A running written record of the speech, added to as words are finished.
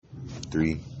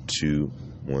3, 2,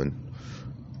 1.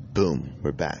 Boom,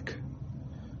 we're back.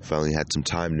 Finally had some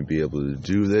time to be able to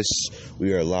do this.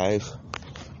 We are live.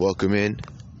 Welcome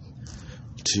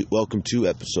to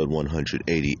episode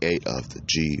 188 of the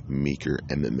G Meeker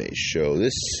MMA Show.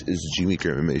 This is the G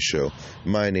Meeker MMA Show.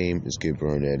 My name is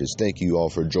Gabriel Hernandez. Thank you all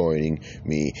for joining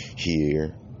me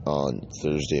here on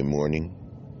Thursday morning.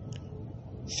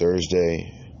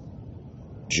 Thursday,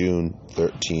 June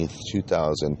 13th,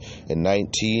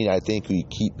 2019. I think we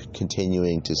keep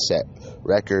continuing to set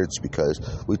records because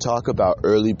we talk about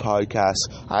early podcasts.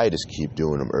 I just keep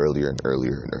doing them earlier and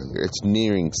earlier and earlier. It's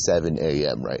nearing 7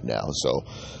 a.m. right now, so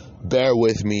bear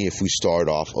with me if we start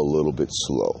off a little bit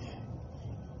slow.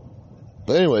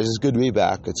 But anyways, it's good to be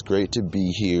back. It's great to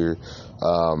be here.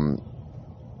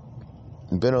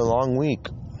 Been a long week.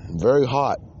 Very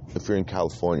hot if you're in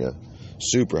California.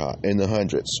 Super hot, in the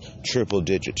hundreds, triple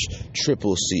digits,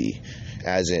 triple C,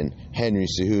 as in Henry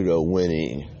Cejudo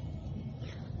winning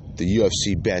the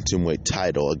UFC bantamweight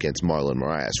title against Marlon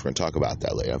Moraes. We're going to talk about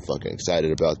that later. I'm fucking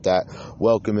excited about that.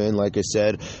 Welcome in, like I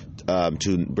said, to a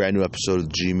brand new episode of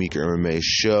the G Meeker MMA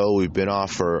Show. We've been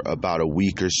off for about a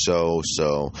week or so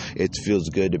it feels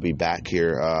good to be back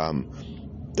here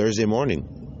Thursday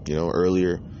morning,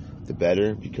 earlier the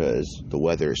better, because the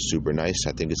weather is super nice.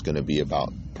 I think it's going to be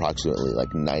about approximately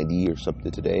like 90 or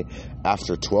something today.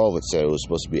 After 12, it said it was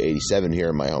supposed to be 87 here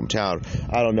in my hometown.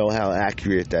 I don't know how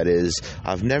accurate that is.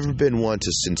 I've never been one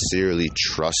to sincerely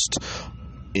trust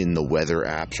in the weather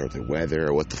apps or the weather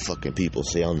or what the fucking people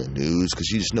say on the news, because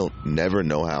you just never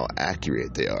know how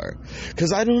accurate they are.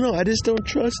 Because I don't know, I just don't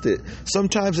trust it.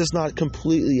 Sometimes it's not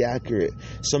completely accurate.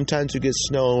 Sometimes we get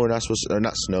snow, we're not supposed to, or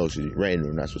not snow, rain,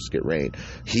 we're not supposed to get rain.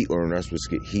 Heat, we're not supposed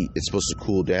to get heat. It's supposed to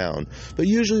cool down. But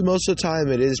usually most of the time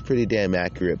it is pretty damn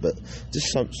accurate, but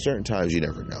just some certain times you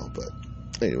never know. But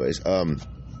anyways,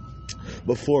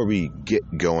 before we get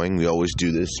going, we always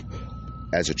do this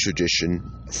as a tradition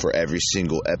for every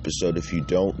single episode. If you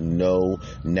don't know,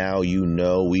 now you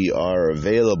know. We are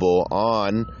available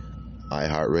on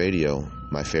iHeartRadio,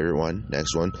 my favorite one.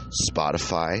 Next one,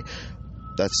 Spotify.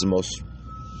 That's the most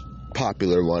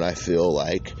popular one, I feel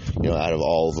like, out of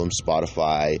all of them.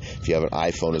 Spotify. If you have an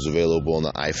iPhone, is available in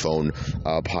the iPhone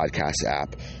podcast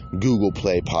app. Google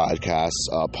Play Podcasts,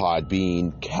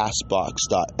 Podbean,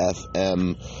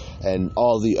 Castbox.fm, and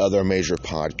all the other major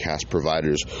podcast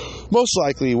providers. Most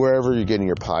likely, wherever you're getting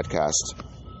your podcast,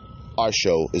 our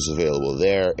show is available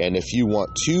there. And if you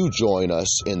want to join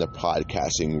us in the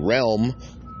podcasting realm,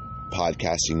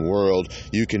 podcasting world,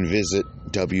 you can visit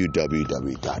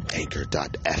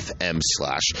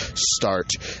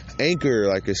www.anchor.fm/start. Anchor,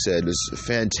 like I said, is a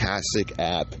fantastic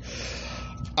app.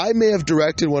 I may have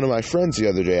directed one of my friends the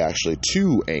other day, actually,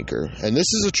 to Anchor. And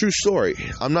this is a true story.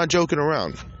 I'm not joking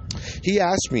around. He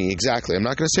asked me exactly. I'm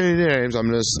not going to say any names. I'm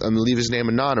going to leave his name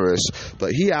anonymous.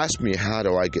 But he asked me, how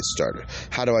do I get started?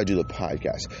 How do I do the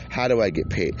podcast? How do I get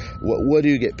paid? What do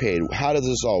you get paid? How does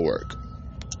this all work?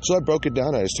 So I broke it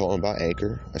down. I just told him about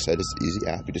Anchor. I said it's an easy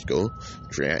app. You just go.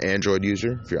 If you're an Android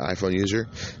user, if you're an iPhone user,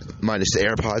 minus the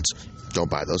AirPods, don't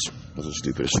buy those. Those are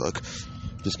stupid as fuck.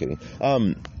 Just kidding.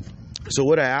 So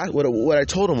what I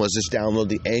told him was just download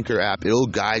the Anchor app. It'll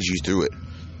guide you through it.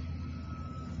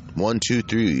 1, 2,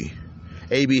 3.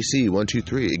 ABC, 1, 2,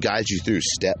 3. It guides you through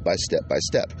step by step by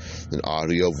step. An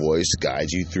audio voice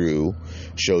guides you through,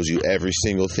 shows you every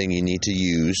single thing you need to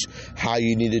use, how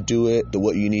you need to do it,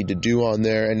 what you need to do on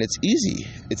there, and it's easy.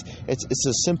 It's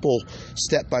a simple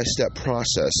step by step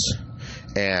process,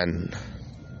 and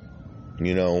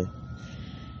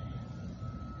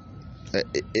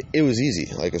it was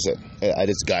easy. Like I said, I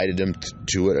just guided him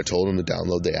to it. I told him to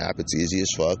download the app. It's easy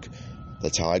as fuck.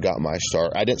 That's how I got my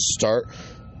start. I didn't start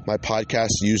my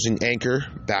podcast using Anchor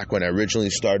back when I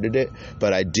originally started it,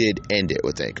 but I did end it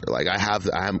with Anchor. Like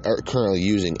I'm currently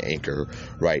using Anchor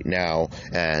right now,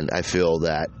 and I feel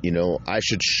that, I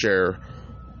should share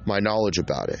my knowledge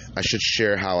about it. I should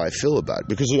share how I feel about it,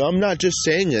 because I'm not just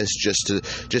saying this just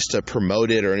to promote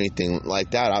it or anything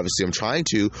like that. Obviously I'm trying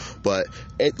to, but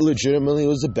it legitimately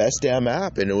was the best damn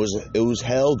app, and it was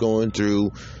hell going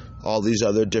through all these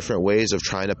other different ways of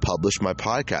trying to publish my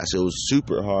podcast. It was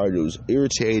super hard. It was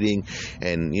irritating.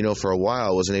 And, for a while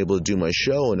I wasn't able to do my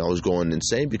show, and I was going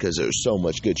insane because there was so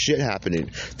much good shit happening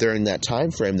during that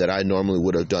time frame that I normally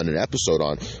would have done an episode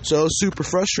on. So it was super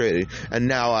frustrating. And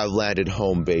now I've landed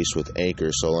home base with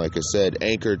Anchor. So like I said,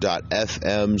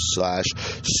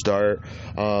 anchor.fm/start.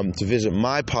 To visit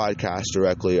my podcast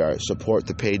directly or support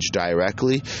the page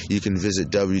directly, you can visit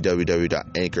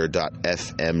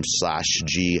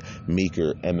www.anchor.fm/G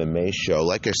Meeker MMA Show.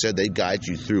 Like I said, they guide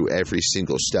you through every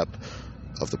single step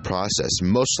of the process.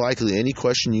 Most likely, any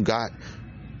question you got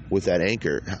with that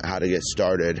Anchor, how to get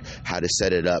started, how to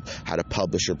set it up, how to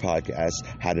publish your podcast,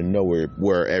 how to know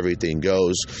where everything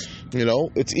goes,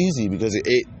 it's easy because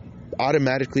it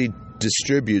automatically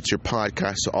distributes your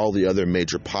podcast to all the other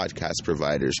major podcast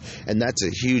providers, and that's a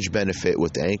huge benefit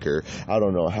with Anchor. I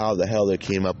don't know how the hell they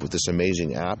came up with this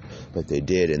amazing app, but they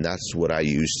did, and that's what I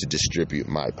use to distribute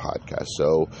my podcast.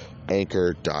 So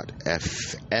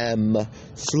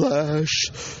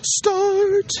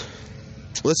anchor.fm/start.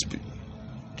 Let's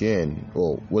begin.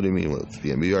 Well, what do you mean let's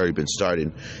begin? We've already been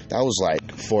starting. That was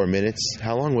like 4 minutes.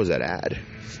 How long was that ad?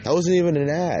 That wasn't even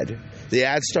an ad. The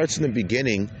ad starts in the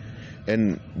beginning,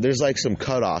 and there's like some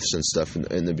cutoffs and stuff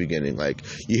in the beginning. Like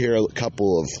you hear a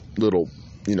couple of little,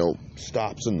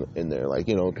 stops in there, like,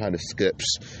 kind of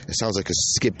skips. It sounds like a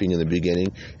skipping in the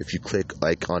beginning. If you click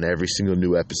like on every single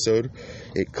new episode,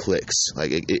 it clicks. Like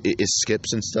it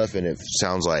skips and stuff, and it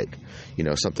sounds like,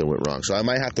 something went wrong. So I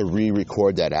might have to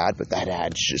re-record that ad, but that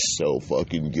ad's just so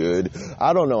fucking good.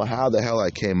 I don't know how the hell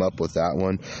I came up with that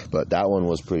one, but that one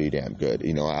was pretty damn good.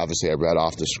 Obviously I read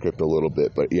off the script a little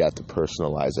bit, but you have to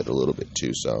personalize it a little bit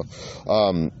too.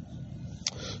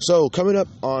 So coming up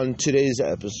on today's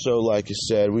episode, like I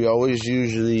said, we always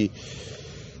usually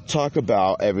talk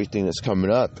about everything that's coming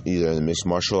up, either in the mixed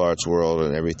martial arts world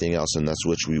and everything else, and that's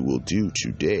what we will do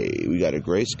today. We got a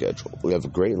great schedule. We have a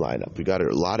great lineup. We got a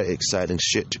lot of exciting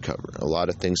shit to cover. A lot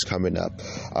of things coming up.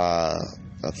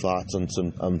 Thoughts on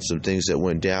some things that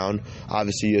went down.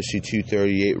 Obviously, UFC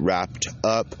 238 wrapped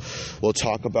up. We'll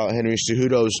talk about Henry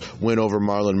Cejudo's win over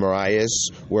Marlon Moraes,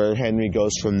 where Henry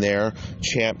goes from there.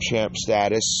 Champ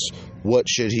status. What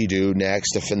should he do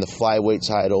next? Defend the flyweight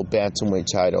title, bantamweight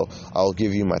title. I'll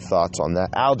give you my thoughts on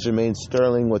that. Aljamain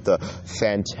Sterling with a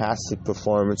fantastic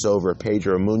performance over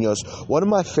Pedro Munoz. One of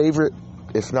my favorite,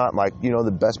 if not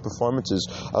the best performances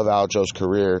of Aljo's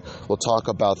career. We'll talk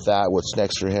about that, what's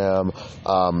next for him,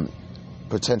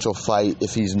 potential fight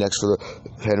if he's next for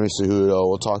Henry Cejudo.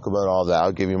 We'll talk about all that.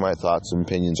 I'll give you my thoughts and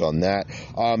opinions on that.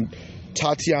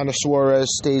 Tatiana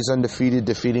Suarez stays undefeated,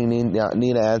 defeating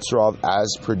Nina Ansaroff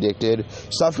as predicted.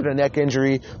 Suffered a neck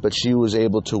injury, but she was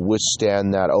able to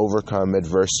withstand that, overcome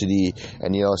adversity,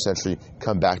 and, essentially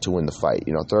come back to win the fight.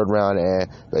 Third round,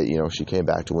 but, she came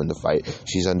back to win the fight.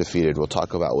 She's undefeated. We'll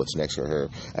talk about what's next for her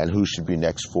and who should be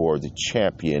next for the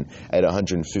champion at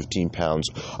 115 pounds,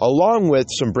 along with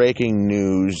some breaking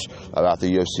news about the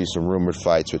UFC, some rumored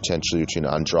fights potentially between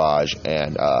Andrade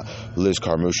and Liz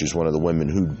Carmouche, who's one of the women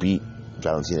who beat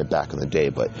Valentina back in the day,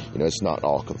 but it's not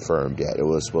all confirmed yet. It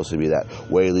was supposed to be that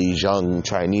Weili Zhang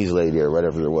Chinese lady or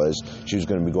whatever it was. She was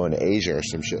going to be going to Asia or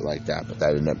some shit like that, but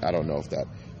that ended up, I don't know if that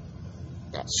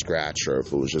got scratched or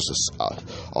if it was just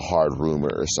a hard rumor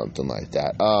or something like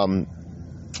that.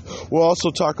 We'll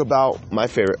also talk about my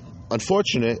favorite,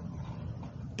 unfortunate,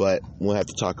 but we'll have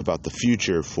to talk about the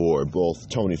future for both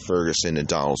Tony Ferguson and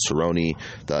Donald Cerrone.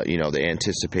 The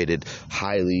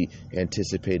highly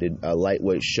anticipated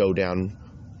lightweight showdown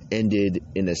ended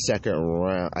in the second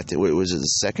round. Was it the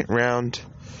second round?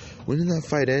 When did that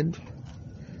fight end?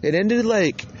 It ended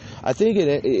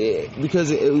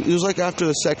because it was like after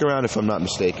the second round, if I'm not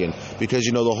mistaken, because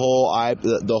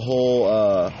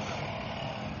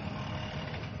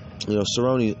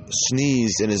Cerrone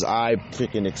sneezed and his eye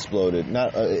freaking exploded.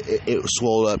 It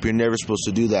swelled up. You're never supposed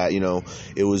to do that. It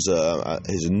was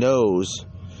his nose,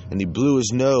 and he blew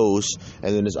his nose,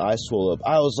 and then his eye swelled up.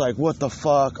 I was like, what the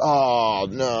fuck? Oh,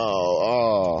 no.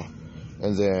 Oh.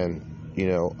 And then,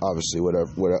 obviously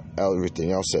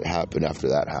everything else that happened after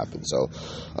that happened. So,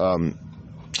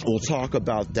 we'll talk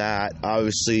about that.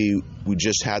 Obviously, we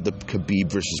just had the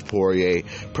Khabib versus Poirier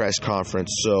press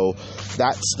conference, so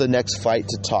that's the next fight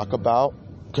to talk about,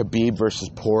 Khabib versus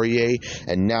Poirier,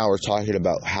 and now we're talking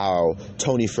about how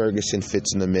Tony Ferguson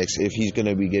fits in the mix, if he's going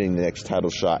to be getting the next title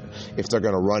shot, if they're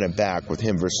going to run it back with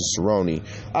him versus Cerrone.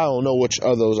 I don't know which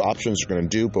of those options are going to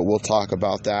do, but we'll talk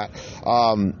about that.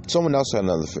 Someone else had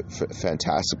another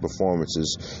fantastic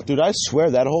performances. Dude, I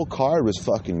swear that whole card was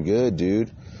fucking good,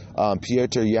 dude.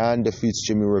 Petr Yan defeats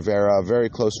Jimmy Rivera. Very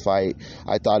close fight.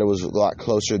 I thought it was a lot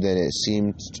closer than it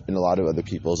seemed in a lot of other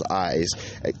people's eyes.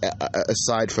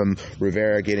 Aside from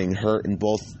Rivera getting hurt in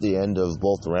the end of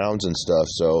both rounds and stuff.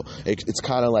 So it's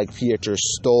kind of like Petr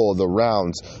stole the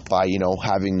rounds by,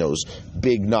 having those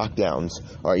big knockdowns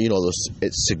or, those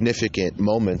significant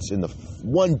moments in the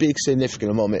one big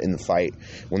significant moment in the fight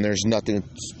when there's nothing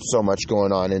so much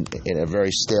going on in a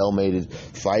very stalemated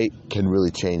fight can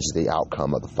really change the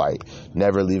outcome of the fight.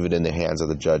 Never leave it in the hands of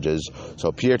the judges.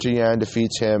 So Petr Yan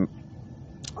defeats him.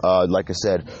 Like I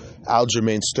said,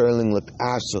 Aljamain Sterling looked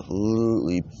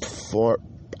absolutely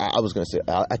I was gonna say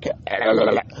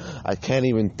I can't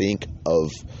even think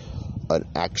of an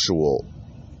actual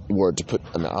word to put.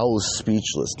 I mean, I was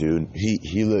speechless, dude.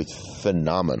 He looked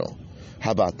phenomenal.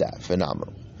 How about that?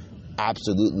 Phenomenal.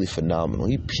 Absolutely phenomenal.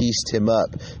 He pieced him up.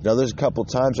 There's a couple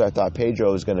times I thought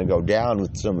Pedro was going to go down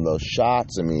with some of those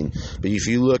shots. I mean, but if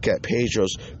you look at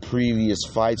Pedro's previous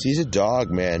fights, he's a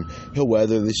dog, man. He'll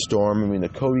weather the storm. I mean, the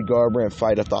Cody Garbrandt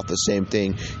fight, I thought the same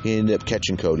thing. He ended up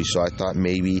catching Cody, so I thought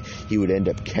maybe he would end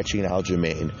up catching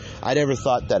Aljamain. I never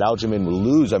thought that Aljamain would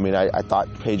lose. I mean, I thought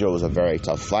Pedro was a very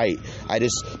tough fight. I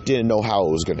just didn't know how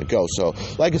it was going to go. So,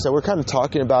 like I said, we're kind of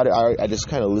talking about it. I just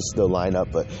kind of listed the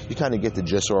lineup, but you kind of get the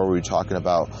gist of what we're talking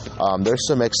about. There's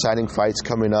some exciting fights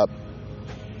coming up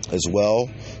as well.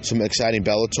 Some exciting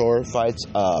Bellator fights.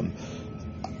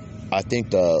 I think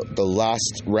the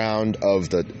last round of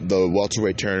the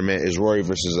welterweight tournament is Rory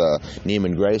versus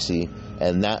Neiman Gracie,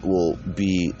 and that will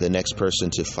be the next person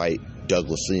to fight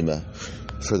Douglas Lima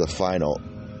for the final,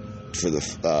 for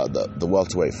the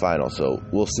welterweight final. So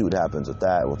we'll see what happens with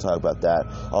that. We'll talk about that.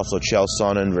 Also, Chael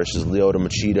Sonnen versus Lyoto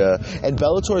Machida. And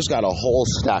Bellator's got a whole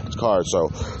stacked card. So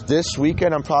this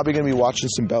weekend, I'm probably going to be watching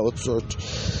some Bellator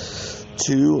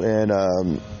too. And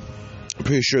I'm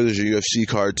pretty sure there's a UFC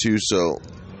card too. So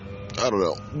I don't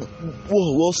know.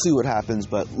 We'll see what happens.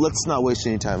 But let's not waste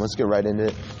any time. Let's get right into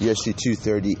it. UFC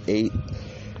 238.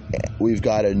 We've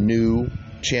got a new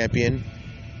champion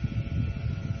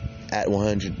at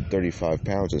 135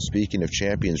 pounds. And speaking of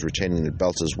champions retaining their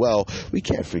belts as well, we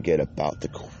can't forget about the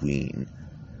queen,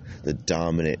 the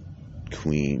dominant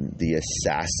queen, the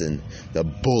assassin, the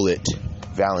bullet,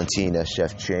 Valentina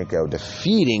Shevchenko,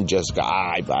 defeating Jessica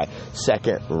Eye by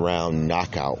second round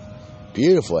knockout.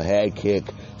 Beautiful head kick,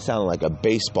 sounded like a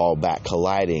baseball bat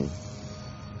colliding.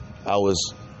 I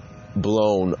was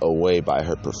blown away by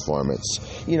her performance.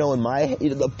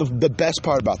 The best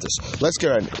part about this, let's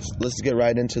get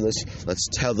right into this. Let's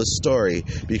tell the story,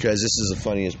 because this is the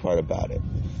funniest part about it.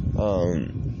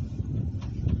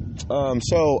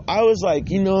 So I was like,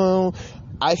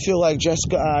 I feel like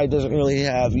Jessica Eye doesn't really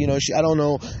have, I don't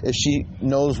know if she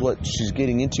knows what she's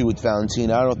getting into with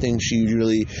Valentina. I don't think she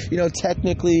really,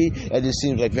 technically, it just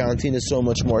seems like Valentina is so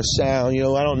much more sound.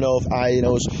 I don't know if Eye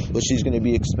knows what she's going to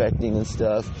be expecting and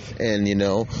stuff. And,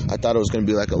 I thought it was going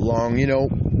to be like a long,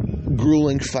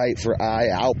 grueling fight for Eye,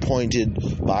 outpointed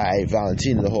by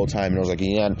Valentina the whole time, and it was like a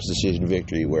unanimous decision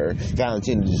victory where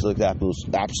Valentina just looked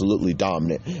absolutely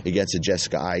dominant against a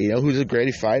Jessica Eye, who's a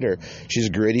gritty fighter. She's a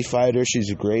gritty fighter.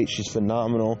 She's great. She's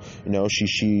phenomenal.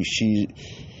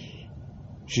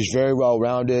 She's very well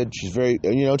rounded. She's very,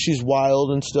 she's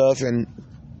wild and stuff, and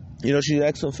she's an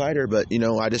excellent fighter. But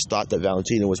I just thought that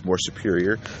Valentina was more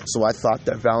superior, so I thought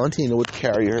that Valentina would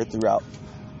carry her throughout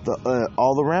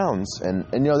all the rounds, and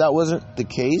that wasn't the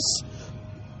case.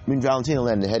 I mean, Valentina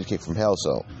landed a head kick from hell,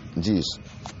 so geez,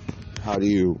 how do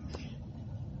you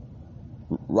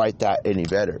write that any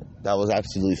better? That was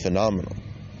absolutely phenomenal.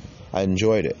 I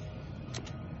enjoyed it.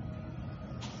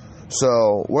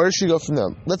 So where does she go from there?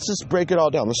 Let's just break it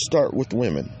all down. Let's start with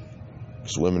women,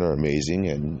 because women are amazing,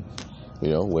 and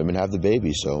women have the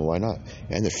baby, so why not?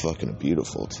 And they're fucking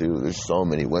beautiful, too. There's so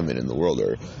many women in the world that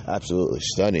are absolutely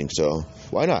stunning, so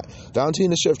why not?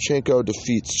 Valentina Shevchenko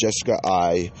defeats Jessica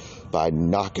Eye by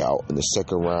knockout in the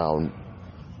second round,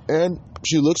 and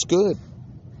she looks good.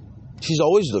 She's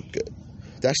always looked good.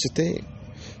 That's the thing.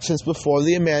 Since before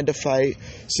the Amanda fight,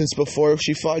 since before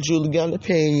she fought Juliana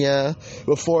Pena,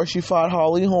 before she fought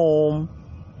Holly Holm,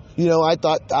 I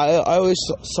thought, I always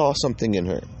saw something in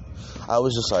her. I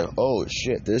was just like, oh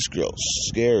shit, this girl's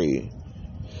scary.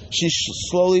 She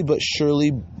slowly but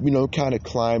surely, kind of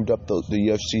climbed up the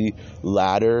UFC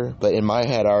ladder. But in my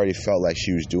head, I already felt like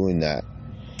she was doing that.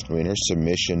 I mean, her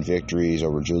submission victories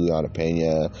over Juliana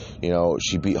Pena,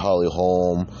 she beat Holly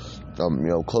Holm.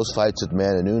 Close fights with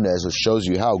Amanda Nunes. It shows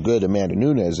you how good Amanda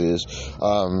Nunes is.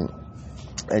 And,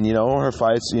 her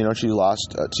fights, she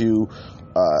lost to,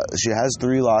 she has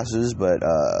 3 losses, but,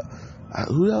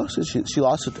 who else is she? She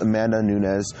lost to Amanda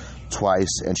Nunes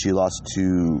twice, and she lost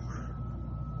to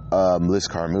Liz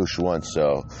Carmouche once.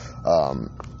 So,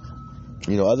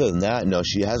 other than that, no,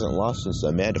 she hasn't lost since the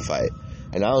Amanda fight.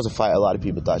 And that was a fight a lot of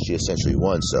people thought she essentially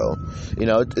won. So,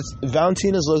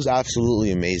 Valentina's looks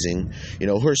absolutely amazing.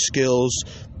 Her skills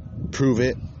prove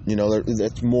it.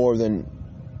 That's more than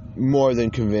more than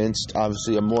convinced.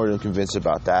 Obviously, I'm more than convinced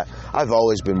about that. I've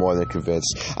always been more than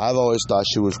convinced. I've always thought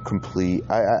she was complete.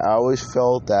 I always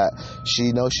felt that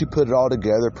she put it all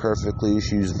together perfectly.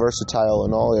 She's versatile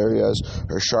in all areas.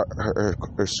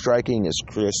 Her striking is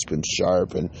crisp and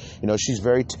sharp, and she's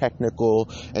very technical,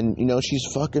 and she's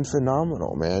fucking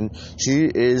phenomenal, man. She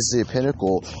is the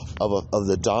pinnacle of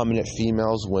the dominant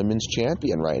women's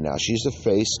champion right now. She's the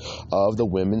face of the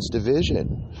women's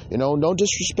division. No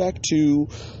disrespect to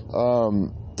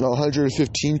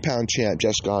 115-pound champ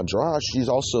Jessica Andrade. She's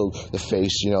also the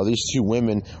face. These two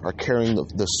women are carrying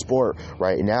the sport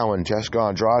right now, and Jessica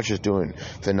Andrade is doing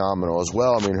phenomenal as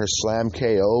well. I mean, her slam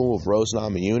KO of Rose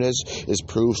Namajunas is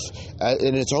proof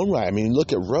in its own right. I mean,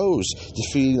 look at Rose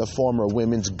defeating the former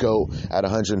women's GOAT at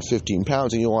 115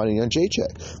 pounds, and Joanna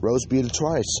Jędrzejczyk. Rose beat her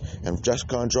twice, and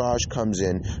Jessica Andrade comes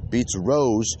in, beats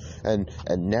Rose, and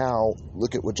now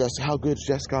look at how good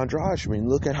Jessica Andrade. I mean,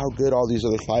 look at how good all these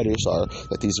other fighters are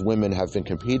that these women have been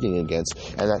competing against,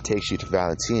 and that takes you to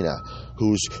Valentina,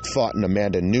 who's fought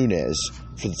Amanda Nunes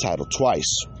for the title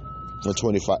twice.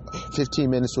 15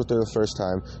 minutes with her the first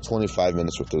time, 25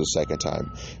 minutes with her the second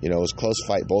time. It was a close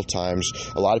fight both times.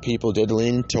 A lot of people did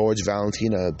lean towards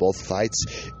Valentina both fights,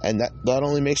 and that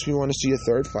only makes me want to see a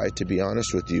third fight, to be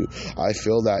honest with you. I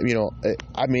feel that,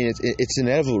 it's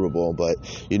inevitable, but,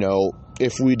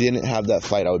 if we didn't have that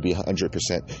fight, I would be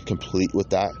 100% complete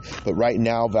with that. But right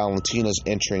now, Valentina's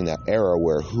entering that era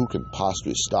where who can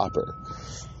possibly stop her?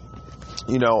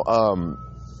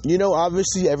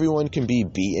 Obviously everyone can be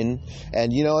beaten,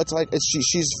 and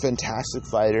she's a fantastic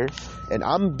fighter, and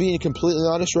I'm being completely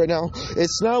honest right now.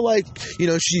 It's not like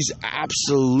she's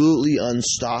absolutely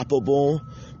unstoppable,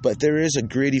 but there is a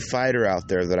gritty fighter out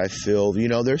there that I feel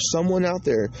there's someone out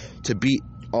there to beat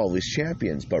all these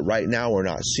champions, but right now we're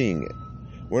not seeing it.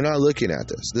 We're not looking at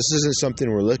this. This isn't something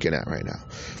we're looking at right now.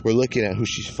 We're looking at who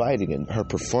she's fighting, and her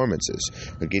performances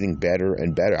are getting better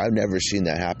and better. I've never seen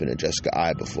that happen to Jessica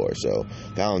Eye before. So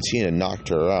Valentina knocked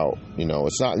her out.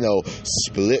 It's not no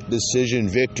split decision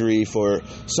victory for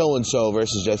so-and-so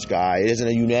versus Jessica Eye. It isn't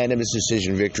a unanimous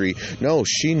decision victory. No,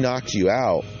 she knocked you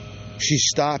out. She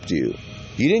stopped you.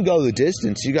 You didn't go the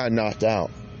distance. You got knocked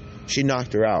out. She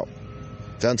knocked her out.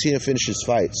 Valentina finishes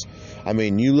fights. I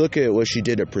mean, you look at what she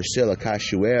did to Priscilla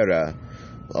Cachoeira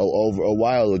over a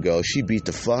while ago. She beat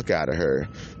the fuck out of her.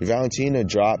 Valentina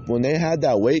dropped. When they had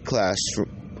that weight class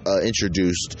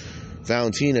introduced,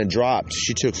 Valentina dropped.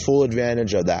 She took full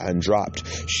advantage of that and dropped.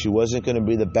 She wasn't going to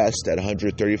be the best at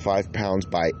 135 pounds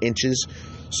by inches.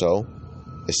 So,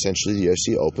 essentially, the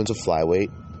UFC opens a flyweight.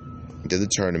 Did the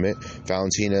tournament.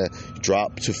 Valentina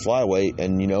dropped to flyweight,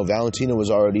 and Valentina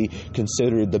was already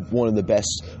considered one of the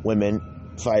best female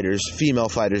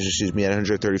fighters, at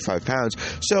 135 pounds.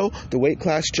 So the weight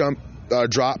class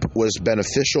drop was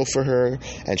beneficial for her,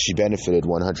 and she benefited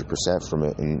 100% from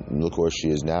it. And look where she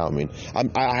is now. I mean,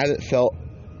 I haven't felt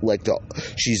like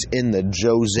she's in the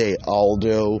Jose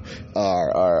Aldo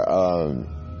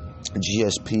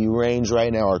GSP range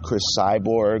right now, or Chris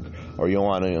Cyborg or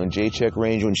Joanna Jędrzejczyk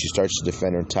range when she starts to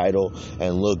defend her title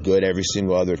and look good every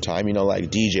single other time. Like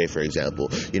DJ, for example.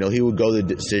 He would go the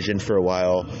decision for a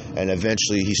while, and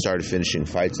eventually he started finishing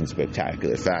fights in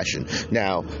spectacular fashion.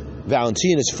 Now,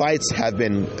 Valentina's fights have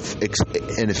been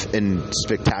in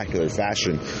spectacular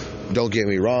fashion. Don't get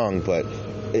me wrong, but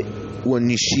when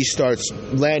she starts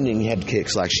landing head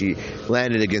kicks like she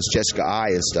landed against Jessica Eye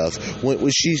and stuff, when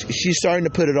she's starting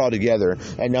to put it all together,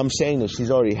 and I'm saying that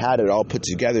she's already had it all put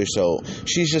together, so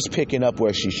she's just picking up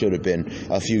where she should have been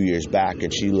a few years back,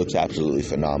 and she looks absolutely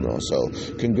phenomenal. So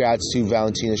congrats to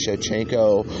Valentina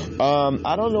Shevchenko.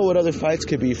 I don't know what other fights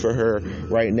could be for her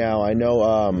right now. I know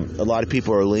a lot of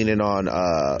people are leaning on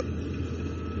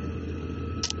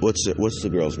what's the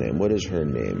girl's name? What is her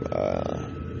name?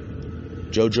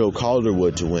 Jojo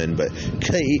Calderwood to win, but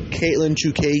Katlyn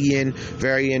Chookagian,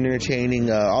 very entertaining,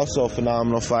 also a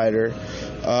phenomenal fighter.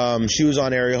 She was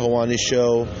on Ariel Helwani's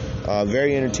show,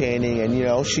 very entertaining,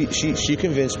 and she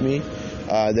convinced me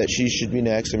that she should be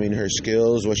next. I mean, her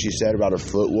skills, what she said about her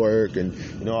footwork,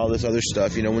 and all this other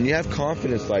stuff. When you have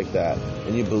confidence like that,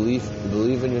 and you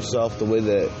believe in yourself the way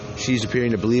that she's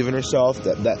appearing to believe in herself,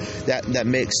 that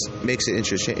makes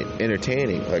it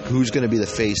entertaining. Like, who's going to be the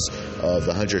face of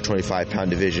the 125-pound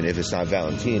division if it's not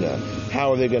Valentina?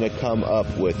 How are they going to come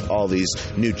up with all these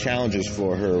new challenges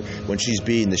for her when she's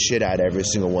beating the shit out of every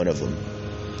single one of them?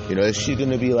 Is she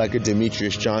going to be like a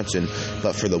Demetrius Johnson,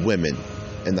 but for the women?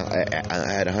 And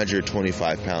at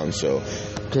 125 pounds. So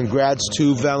congrats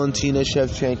to Valentina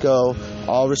Shevchenko.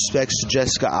 all respects to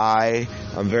Jessica Eye.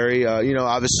 I'm very,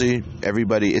 obviously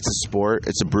everybody, it's a sport,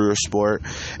 it's a brewer sport,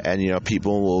 and,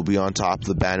 people will be on top of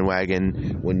the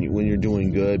bandwagon when you're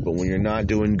doing good, but when you're not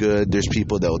doing good, there's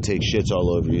people that will take shits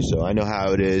all over you. So I know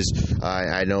how it is.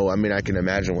 I know, I can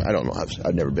imagine, I don't know,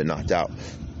 I've never been knocked out,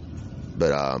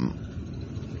 but,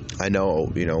 I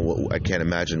know, I can't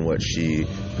imagine what she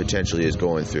potentially is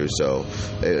going through, so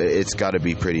it's got to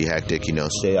be pretty hectic,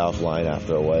 stay offline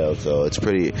after a while, so it's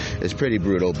pretty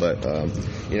brutal, but,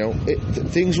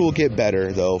 things will get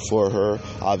better, though, for her.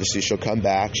 Obviously, she'll come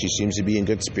back. She seems to be in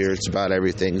good spirits about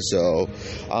everything, so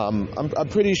I'm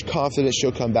pretty confident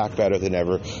she'll come back better than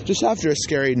ever. Just after a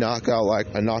scary knockout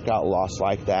loss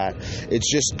like that,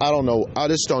 it's just, I don't know, I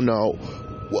just don't know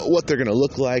what they're going to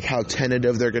look like, how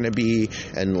tentative they're going to be,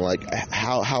 and like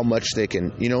how much they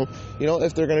can,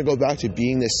 if they're going to go back to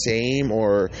being the same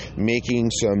or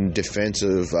making some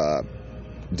defensive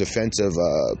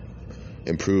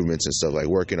improvements and stuff, like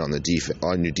working on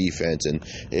your defense, and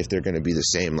if they're going to be the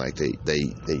same like they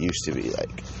used to be.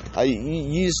 Like,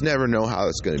 you just never know how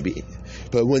it's going to be.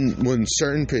 But when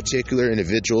certain particular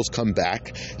individuals come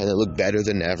back and they look better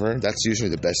than ever, that's usually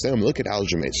the best thing. Look at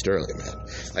Aljamain Sterling, man.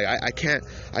 Like,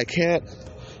 I can't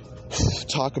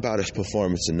talk about his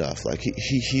performance enough. Like,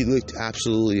 he looked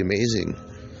absolutely amazing.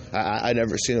 I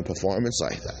never seen a performance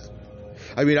like that.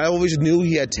 I always knew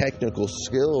he had technical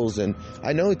skills, and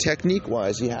I know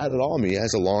technique-wise he had it all. He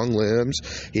has long limbs.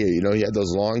 He had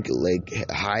those long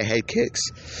high head kicks.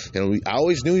 I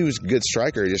always knew he was a good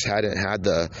striker. He just hadn't had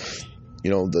the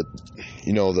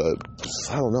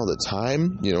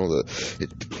time,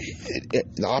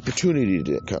 the opportunity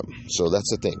didn't come. So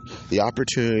that's the thing. The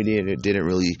opportunity, and it didn't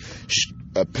really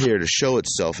appear to show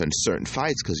itself in certain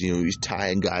fights, because, he's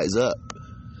tying guys up,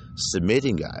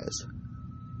 submitting guys.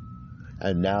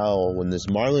 And now when this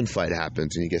Marlon fight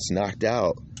happens and he gets knocked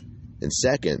out in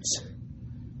seconds,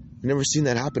 I've never seen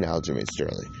that happen to Aljamain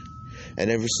Sterling. And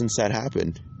ever since that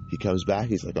happened, he comes back.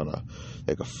 He's like on a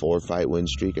 4-fight win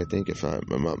streak, I think, if I'm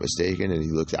not mistaken, and he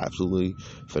looks absolutely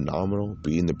phenomenal,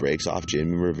 beating the brakes off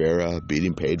Jimmy Rivera,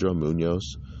 beating Pedro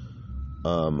Munoz.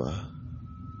 I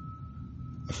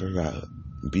forgot,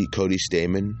 beat Cody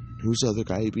Stamann. Who's the other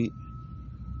guy he beat?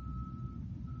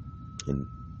 And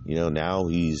now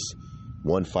he's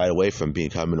one fight away from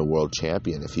becoming a world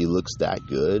champion. If he looks that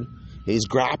good, his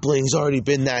grappling's already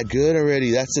been that good already.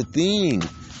 That's the thing.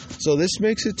 So this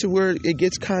makes it to where it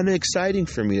gets kind of exciting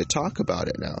for me to talk about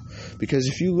it now. Because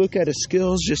if you look at his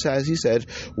skills, just as he said,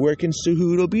 where can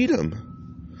Cejudo beat him?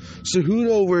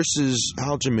 Cejudo versus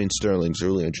Aljamain Sterling's a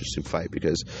really interesting fight,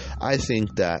 because I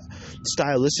think that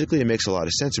stylistically it makes a lot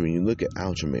of sense. When you look at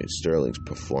Aljamain Sterling's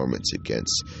performance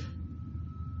against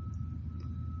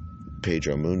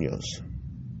Pedro Munoz,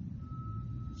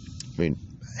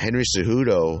 Henry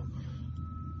Cejudo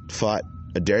fought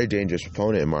a very dangerous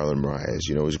opponent in Marlon Moraes.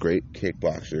 He was a great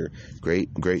kickboxer,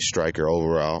 great striker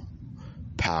overall,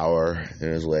 power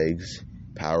in his legs,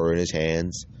 power in his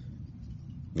hands,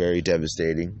 very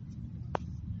devastating.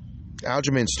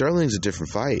 Aljamain Sterling's a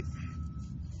different fight.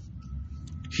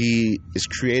 He is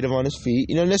creative on his feet.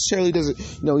 Necessarily doesn't.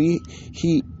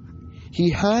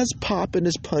 He has pop in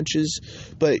his punches,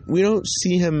 but we don't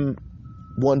see him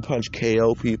one-punch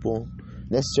KO people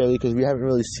necessarily, because we haven't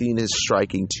really seen his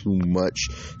striking too much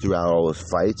throughout all his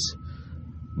fights.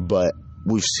 But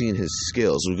we've seen his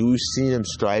skills. We've seen him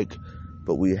strike,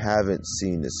 but we haven't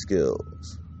seen his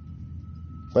skills.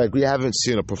 Like, we haven't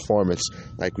seen a performance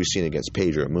like we've seen against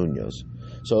Pedro Munoz.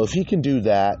 So if he can do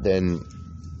that, then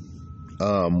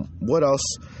what else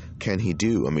can he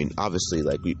do? Obviously,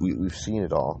 like, we've seen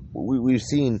it all. We've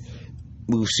seen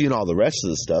all the rest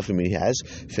of the stuff. He has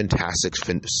fantastic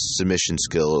submission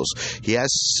skills. He has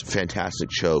fantastic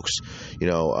chokes.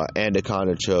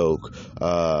 Anaconda choke.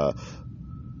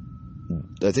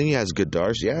 I think he has good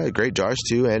jars. Yeah, great jars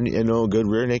too, and good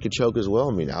rear naked choke as well.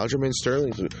 Aljamain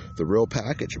Sterling's the real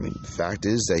package. The fact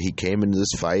is that he came into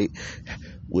this fight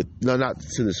with not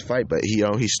to this fight, but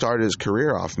he started his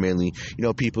career off mainly.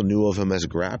 People knew of him as a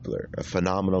grappler, a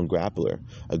phenomenal grappler,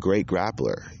 a great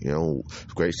grappler.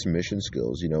 Great submission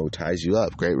skills. Ties you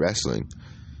up. Great wrestling,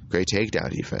 great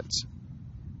takedown defense.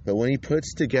 But when he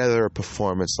puts together a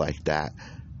performance like that,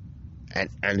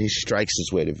 and he strikes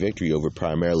his way to victory over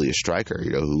primarily a striker,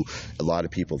 who a lot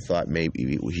of people thought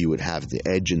maybe he would have the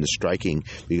edge in the striking,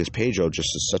 because Pedro just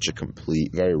is such a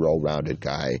complete, very well-rounded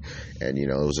guy. And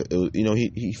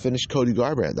he finished Cody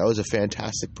Garbrandt. That was a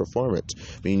fantastic performance.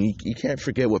 I mean, you can't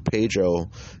forget what Pedro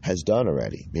has done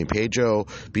already. I mean, Pedro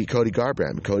beat Cody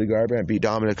Garbrandt. Cody Garbrandt beat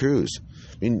Dominic Cruz.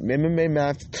 I mean, MMA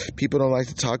math, people don't like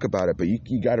to talk about it, but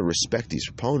you got to respect these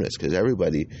opponents, because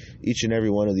each and every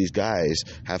one of these guys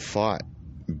have fought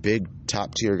big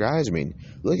top-tier guys. I mean,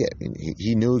 look at him.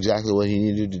 He knew exactly what he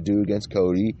needed to do against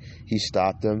Cody. He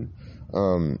stopped him.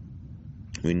 I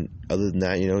mean, other than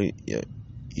that,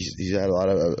 he's had a lot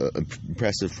of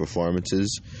impressive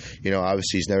performances.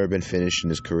 Obviously he's never been finished in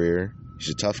his career. He's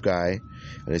a tough guy,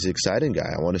 and he's an exciting guy.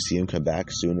 I want to see him come back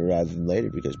sooner rather than later,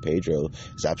 because Pedro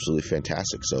is absolutely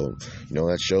fantastic. So,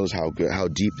 that shows how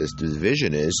deep this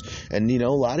division is. And, a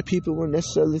lot of people weren't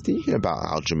necessarily thinking about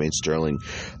Aljamain Sterling,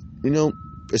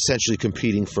 essentially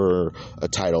competing for a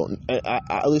title.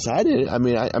 At least I didn't. I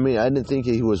mean, I didn't think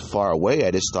he was far away.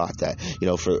 I just thought that,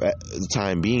 for the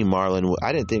time being,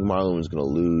 I didn't think Marlon was going to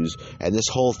lose. And this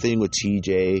whole thing with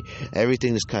TJ,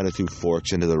 everything just kind of threw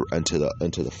forks into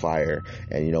the fire.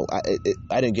 And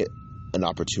I didn't get an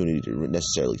opportunity to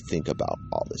necessarily think about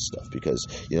all this stuff, because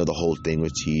the whole thing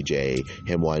with TJ,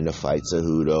 him wanting to fight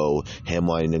Cejudo, him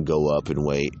wanting to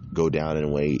go down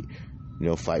and wait.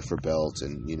 Fight for belts,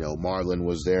 and Marlon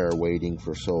was there waiting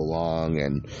for so long,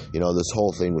 and this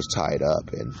whole thing was tied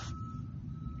up, and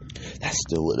that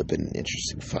still would have been an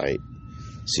interesting fight,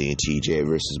 seeing TJ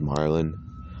versus Marlon.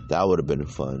 That would have been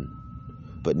fun.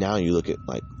 But now you look at,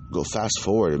 go fast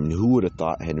forward. I mean, who would have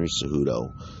thought Henry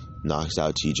Cejudo knocks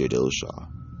out TJ Dillashaw?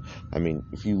 I mean,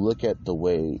 if you look at the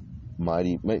way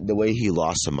he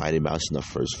lost to Mighty Mouse in the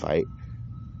first fight,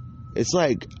 it's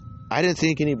like, I didn't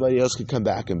think anybody else could come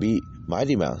back and beat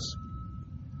Mighty Mouse.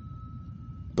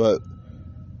 But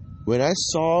when I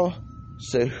saw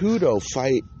Cejudo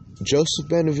fight Joseph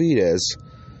Benavidez,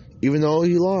 even though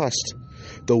he lost,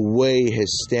 the way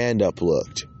his stand-up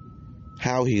looked,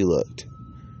 how he looked,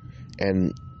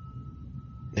 and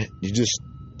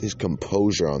his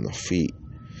composure on the feet,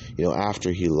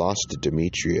 after he lost to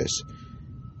Demetrius,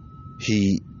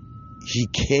 he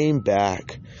came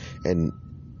back, and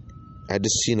I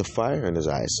just seen a fire in his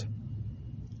eyes.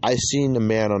 I seen a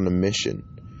man on a mission.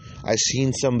 I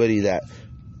seen somebody that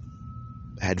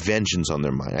had vengeance on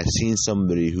their mind. I seen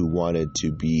somebody who wanted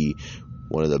to be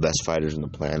one of the best fighters on the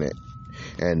planet.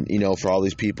 And, for all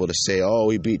these people to say, oh,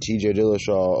 he beat TJ Dillashaw,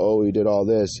 oh, he did all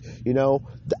this,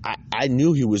 I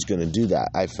knew he was going to do that.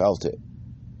 I felt it.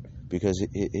 Because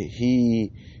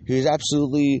he was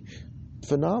absolutely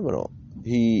phenomenal.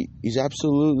 He's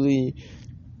absolutely,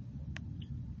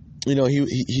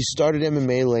 he started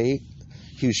MMA late.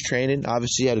 He was training.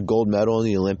 Obviously, he had a gold medal in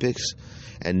the Olympics,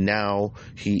 and now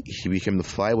he became the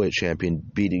flyweight champion,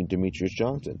 beating Demetrius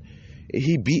Johnson.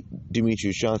 He beat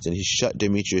Demetrius Johnson. He shut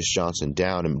Demetrius Johnson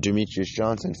down, and Demetrius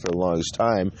Johnson, for the longest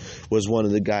time, was one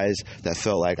of the guys that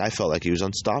I felt like he was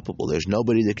unstoppable. There's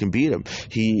nobody that can beat him.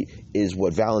 He is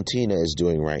what Valentina is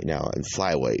doing right now in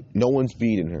flyweight. No one's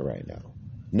beating her right now.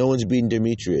 No one's beaten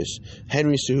Demetrius.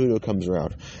 Henry Cejudo comes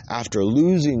around after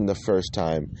losing the first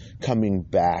time, coming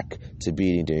back to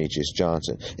beating Demetrius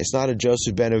Johnson. It's not a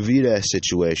Joseph Benavidez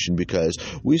situation, because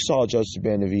we saw Joseph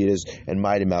Benavidez and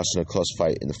Mighty Mouse in a close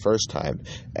fight in the first time,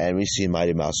 and we see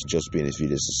Mighty Mouse and Joseph Benavidez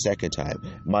the second time.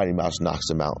 Mighty Mouse knocks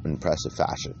him out in impressive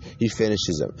fashion. He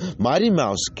finishes him. Mighty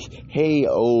Mouse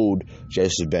KO'd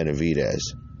Joseph Benavidez.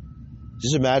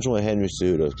 Just imagine what Henry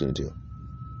Cejudo is going to do.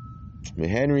 I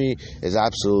mean, Henry is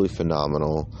absolutely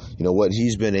phenomenal. What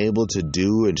he's been able to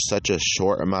do in such a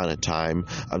short amount of time,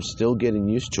 I'm still getting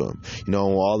used to him.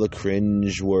 All the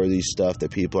cringe-worthy stuff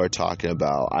that people are talking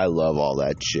about, I love all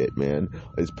that shit, man.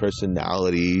 His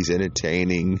personality, he's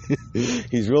entertaining.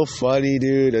 He's real funny,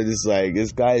 dude. And it's like,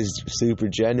 this guy's super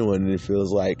genuine, and it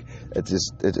feels like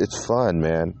it's fun,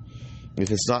 man. If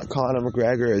it's not Conor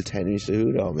McGregor, it's Henry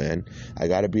Cejudo, man. I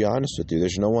got to be honest with you.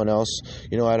 There's no one else.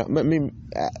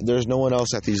 There's no one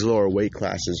else at these lower weight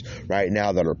classes right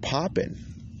now that are popping.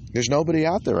 There's nobody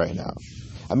out there right now.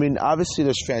 I mean, obviously,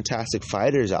 there's fantastic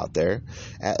fighters out there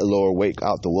at the lower weight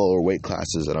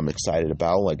classes that I'm excited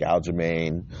about, like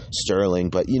Aljamain, Sterling.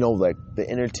 But like the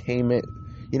entertainment.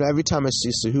 Every time I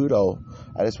see Cejudo,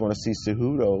 I just want to see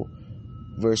Cejudo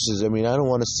versus. I mean, I don't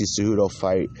want to see Cejudo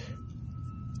fight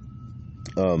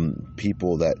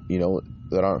people that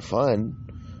that aren't fun,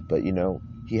 but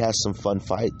he has some fun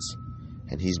fights,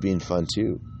 and he's being fun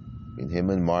too. I mean, him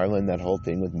and Marlon, that whole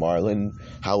thing with Marlon,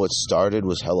 how it started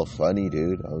was hella funny,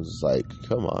 dude. I was like,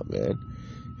 come on, man.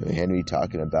 Henry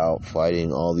talking about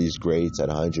fighting all these greats at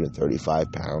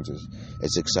 135 pounds.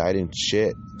 It's exciting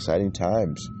shit, exciting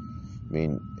times. I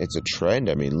mean, it's a trend.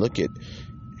 I mean, look at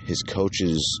his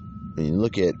coaches. I mean,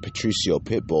 look at Patricio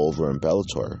Pitbull over in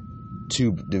Bellator,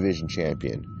 2-division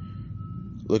champion.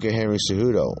 Look at Henry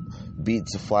Cejudo,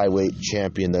 beats the flyweight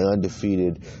champion, the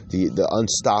undefeated, the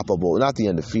unstoppable, not the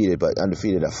undefeated, but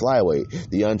undefeated at flyweight,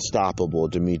 the unstoppable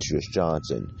Demetrius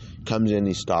Johnson. Comes in,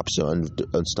 he stops the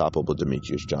unstoppable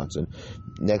Demetrius Johnson.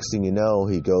 Next thing you know,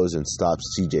 he goes and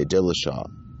stops TJ Dillashaw,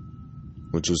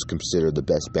 which was considered the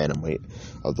best bantamweight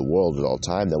of the world at all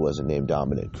time that wasn't named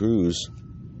Dominic Cruz.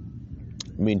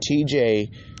 I mean, TJ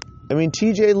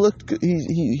looked.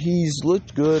 He's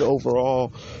looked good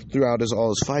overall throughout all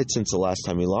his fights since the last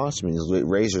time he lost. I mean, he's a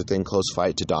razor thin close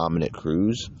fight to Dominic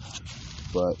Cruz,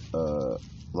 but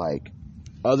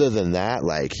other than that,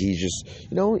 he just,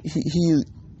 he.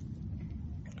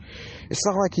 It's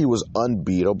not like he was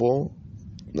unbeatable.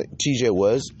 TJ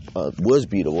was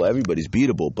beatable. Everybody's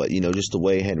beatable, but just the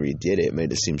way Henry did it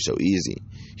made it seem so easy.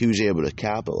 He was able to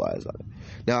capitalize on it.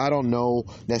 Now, I don't know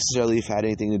necessarily if it had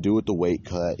anything to do with the weight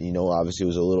cut. Obviously it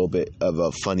was a little bit of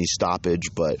a funny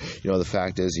stoppage, but, the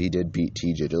fact is he did beat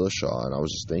TJ Dillashaw, and I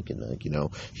was just thinking,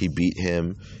 he beat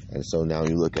him, and so now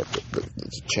you look at the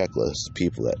checklist of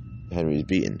people that Henry's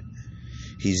beaten.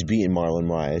 He's beaten Marlon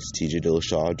Moraes, TJ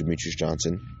Dillashaw, Demetrius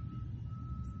Johnson,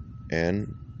 and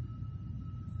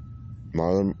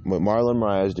Marlon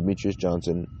Moraes, Demetrius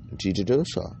Johnson, and TJ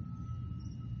Dillashaw.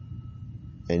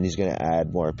 And he's going to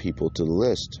add more people to the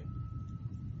list.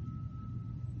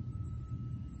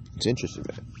 It's interesting,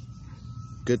 man.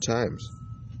 Good times.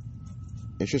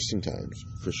 Interesting times,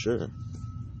 for sure.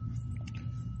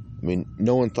 I mean,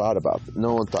 no one thought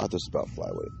this about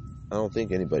flyweight. I don't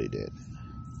think anybody did.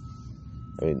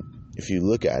 I mean, if you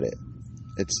look at it,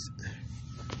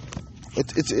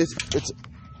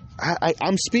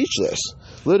 I'm speechless.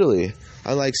 Literally,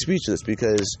 I'm speechless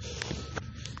because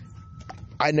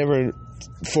I never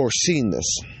foreseen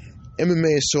this.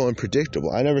 MMA is so unpredictable.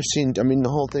 The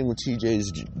whole thing with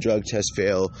TJ's drug test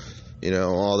fail,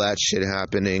 all that shit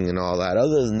happening and all that.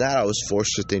 Other than that, I was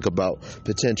forced to think about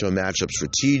potential matchups for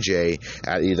TJ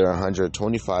at either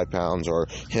 125 pounds or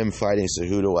him fighting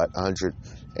Cejudo at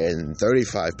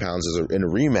 135 pounds in a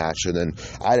rematch. And then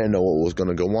I didn't know what was going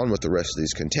to go on with the rest of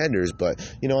these contenders. But,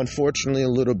 unfortunately, a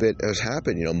little bit has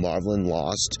happened. Marlon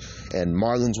lost, and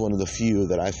Marlon's one of the few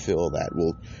that I feel that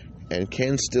will and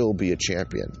can still be a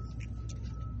champion.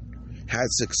 Had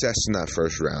success in that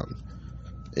first round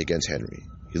against Henry.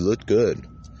 He looked good.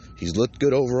 He's looked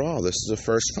good overall. This is the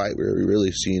first fight where we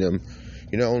really seen him,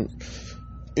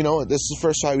 this is the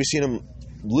first fight we've seen him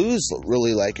lose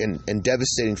really in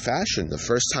devastating fashion. The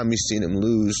first time we've seen him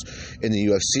lose in the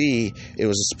UFC, it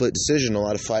was a split decision. A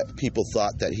lot of people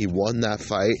thought that he won that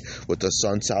fight with the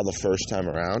Sun Sal the first time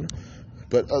around.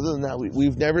 But other than that,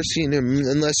 we've never seen him,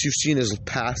 unless you've seen his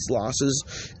past losses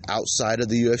outside of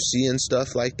the UFC and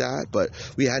stuff like that. But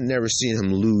we had never seen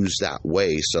him lose that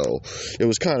way. So it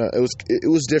was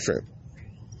different.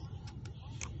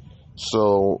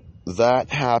 So that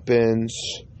happens.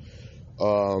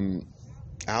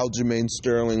 Aljamain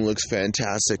Sterling looks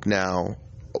fantastic now.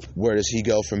 Where does he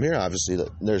go from here? Obviously,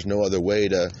 there's no other way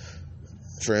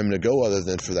for him to go other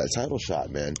than for that title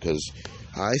shot, man. Because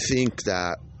I think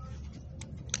that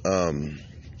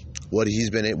what he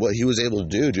was able to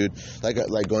do, dude.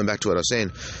 Like going back to what I was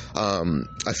saying,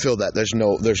 I feel that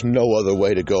there's no other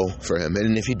way to go for him.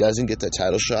 And if he doesn't get that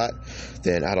title shot,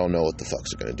 then I don't know what the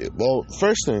fuck's going to do. Well,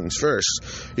 first things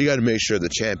first, you got to make sure the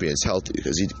champion's healthy,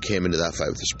 because he came into that fight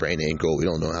with a sprained ankle. We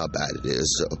don't know how bad it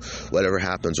is, so whatever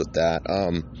happens with that.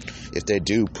 If they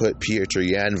do put Petr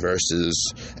Yan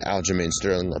versus Aljamain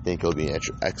Sterling, I think it'll be an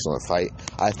excellent fight.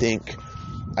 I think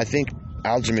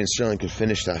Aljamain Sterling could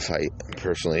finish that fight,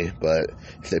 personally, but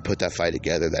if they put that fight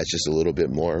together, that's just a little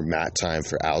bit more mat time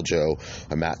for Aljo,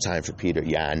 or mat time for Petr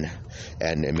Yan,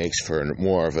 and it makes for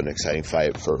more of an exciting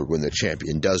fight for when the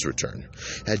champion does return.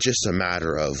 It's just a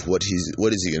matter of what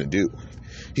is he going to do.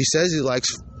 He says he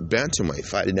likes bantamweight,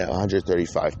 fighting at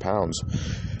 135 pounds,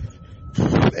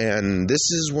 and this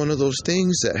is one of those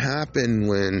things that happen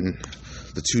when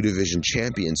the 2-division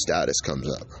champion status comes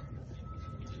up.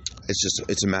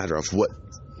 It's a matter of what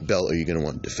belt are you going to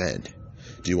want to defend.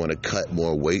 Do you want to cut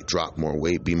more weight, drop more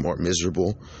weight, be more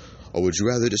miserable? Or would you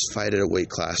rather just fight at a weight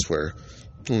class where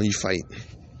only you fight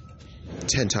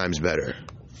 10 times better?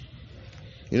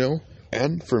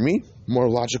 And for me, more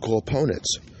logical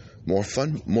opponents, more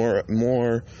fun,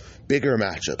 more bigger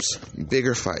matchups,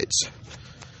 bigger fights,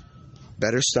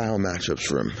 better style matchups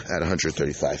for him at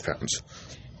 135 pounds.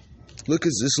 Look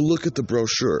at the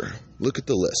brochure. Look at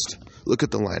the list. Look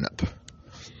at the lineup.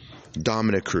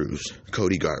 Dominic Cruz,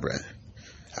 Cody Garbrandt,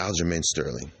 Aljamain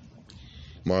Sterling,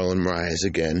 Marlon Moraes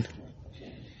again,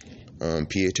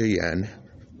 Petr Yan.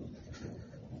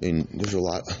 I mean, there's a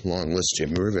long list.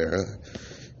 Jimmy Rivera.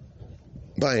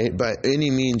 By any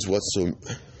means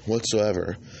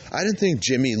whatsoever. I didn't think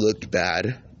Jimmy looked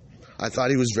bad. I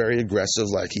thought he was very aggressive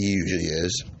like he usually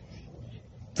is.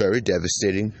 Very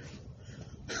devastating.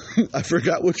 I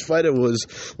forgot which fight it was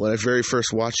when I very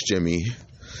first watched Jimmy.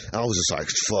 I was just like,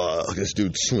 fuck, this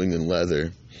dude's swinging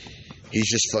leather. He's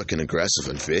just fucking aggressive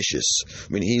and vicious. I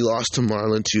mean, he lost to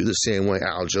Marlon too the same way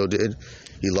Aljo did.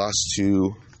 He lost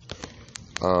to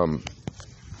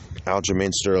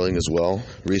Aljamain Sterling as well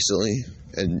recently.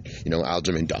 And,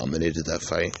 Aljamain dominated that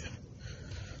fight.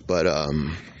 But,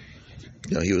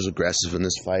 he was aggressive in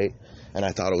this fight. And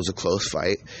I thought it was a close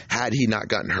fight. Had he not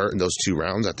gotten hurt in those 2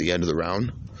 rounds at the end of the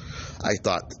round, I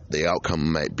thought the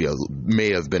outcome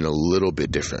may have been a little bit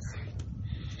different.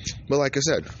 But like I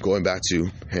said, going back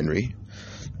to Henry,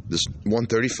 this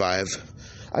 135,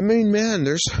 I mean, man,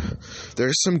 there's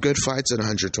some good fights at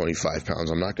 125 pounds.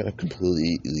 I'm not going to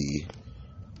completely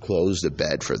close the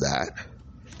bed for that.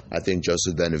 I think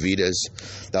Joseph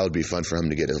Benavidez, that would be fun for him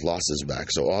to get his losses back.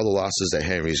 So all the losses that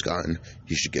Henry's gotten,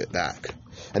 he should get back.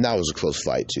 And that was a close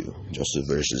fight too. Joseph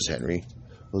versus Henry.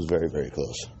 It was very, very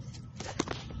close.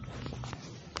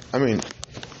 I mean,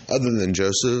 other than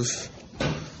Joseph,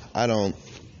 I don't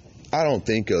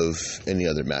think of any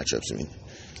other matchups. I mean,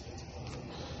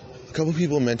 a couple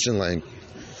people mentioned like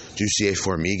Jussier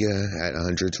Formiga at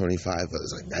 125. I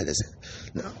was like, that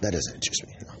doesn't interest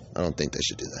me. No, I don't think they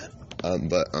should do that.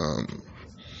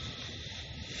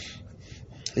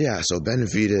 Yeah, so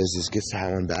Benavidez just gets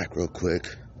that one back real quick.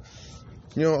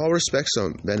 I'll respect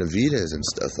some Benavidez and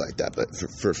stuff like that, but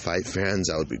for fight fans,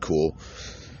 that would be cool.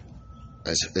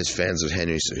 As fans of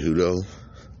Henry Cejudo,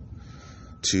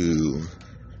 to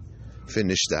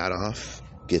finish that off,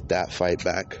 get that fight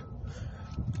back,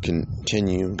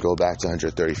 continue, go back to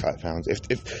 135 pounds.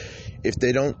 If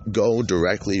they don't go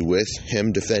directly with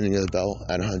him defending the belt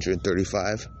at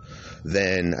 135,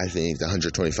 then I think the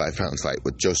 125-pound fight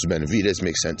with Joseph Benavidez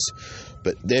makes sense.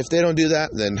 But if they don't do that,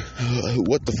 then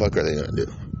what the fuck are they going to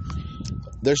do?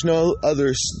 There's no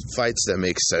other fights that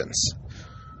make sense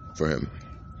for him.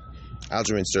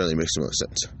 Aljamain Sterling makes the most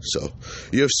sense. So,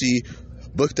 UFC,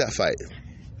 book that fight.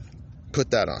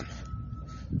 Put that on.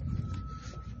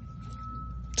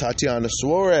 Tatiana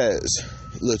Suarez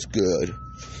looked good.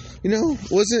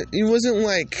 It wasn't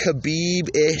like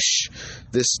Khabib-ish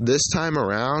this time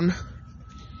around,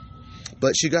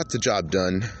 but she got the job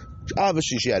done.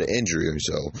 Obviously, she had an injury,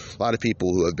 so a lot of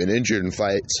people who have been injured in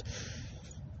fights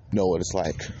know what it's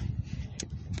like.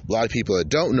 A lot of people that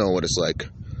don't know what it's like,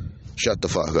 shut the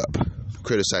fuck up,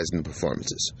 criticizing the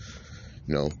performances.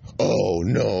 Oh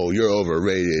no, you're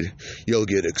overrated. You'll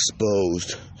get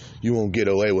exposed. You won't get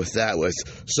away with that with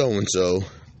so-and-so.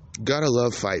 Gotta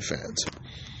love fight fans.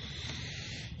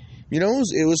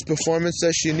 It was performance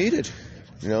that she needed.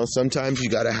 Sometimes you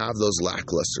got to have those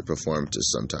lackluster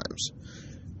performances sometimes.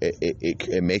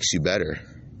 It makes you better.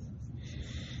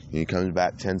 And you come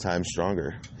back 10 times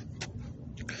stronger.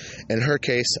 In her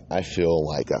case, I feel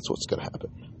like that's what's going to happen.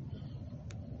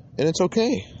 And it's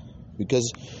okay.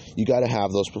 Because you got to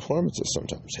have those performances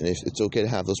sometimes. And it's okay to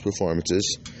have those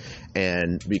performances.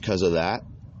 And because of that,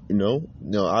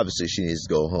 obviously she needs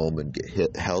to go home and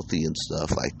get healthy and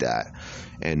stuff like that.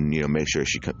 And, make sure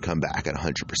she can come back at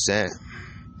 100%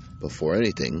 before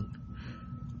anything.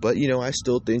 But, I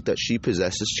still think that she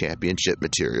possesses championship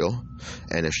material.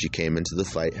 And if she came into the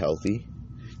fight healthy,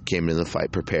 came into the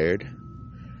fight prepared,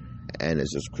 and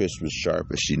is as crisp as sharp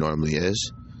as she normally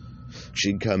is,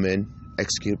 she'd come in,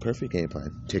 execute a perfect game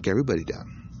plan, take everybody down.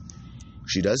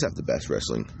 She does have the best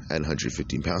wrestling at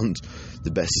 115 pounds,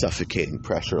 the best suffocating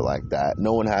pressure like that.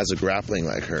 No one has a grappling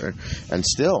like her. And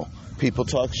still, people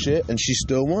talk shit, and she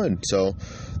still won. So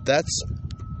that's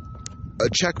a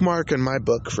check mark in my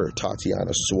book for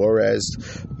Tatiana Suarez.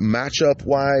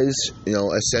 Matchup-wise,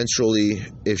 essentially,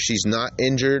 if she's not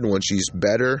injured, when she's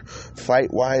better,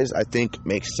 fight-wise, I think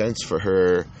makes sense for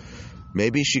her.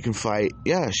 Maybe she can fight,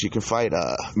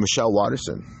 Michelle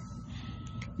Waterson.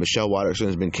 Michelle Waterson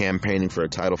has been campaigning for a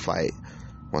title fight.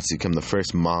 Wants to become the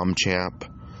first mom champ.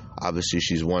 Obviously,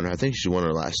 she's won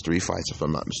her last 3 fights, if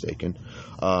I'm not mistaken.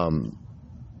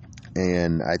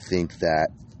 And I think that,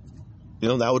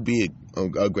 that would be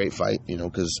a great fight,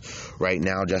 because right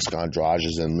now Jessica Andrade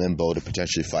is in limbo to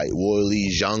potentially fight Weili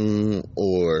Zhang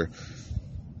or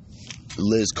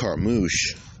Liz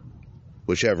Carmouche,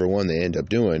 whichever one they end up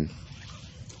doing.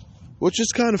 Which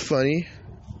is kind of funny.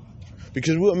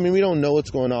 Because, we don't know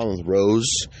what's going on with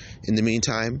Rose in the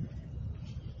meantime.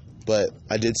 But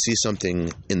I did see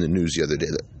something in the news the other day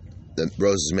that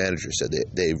Rose's manager said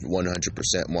they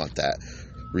 100% want that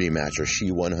rematch, or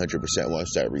she 100%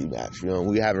 wants that rematch.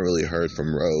 We haven't really heard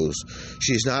from Rose.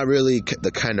 She's not really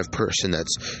the kind of person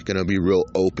that's going to be real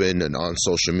open and on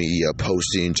social media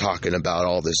posting, talking about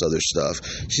all this other stuff.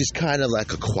 She's kind of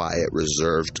like a quiet,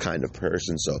 reserved kind of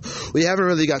person. So we haven't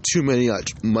really got too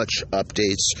much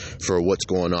updates for what's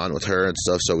going on with her and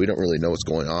stuff. So we don't really know what's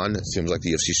going on. It seems like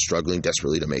the UFC's struggling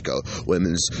desperately to make a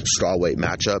women's strawweight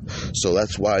matchup. So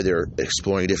that's why they're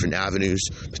exploring different avenues.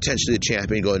 Potentially a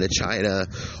champion going to China,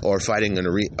 or fighting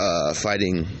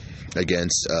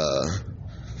against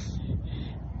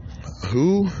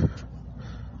who?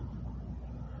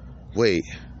 Wait.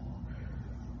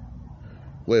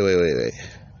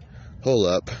 Hold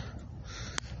up.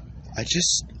 I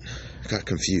just got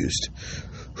confused.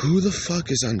 Who the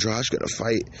fuck is Andrade gonna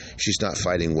fight? She's not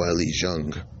fighting Weili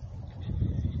Zhang.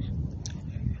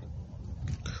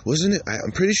 Wasn't it?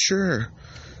 I'm pretty sure.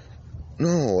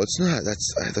 No, it's not.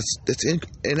 That's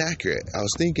inaccurate. I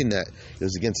was thinking that it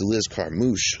was against Liz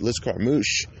Carmouche. Liz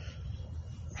Carmouche.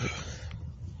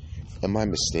 Am I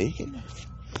mistaken?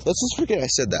 Let's just forget I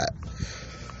said that.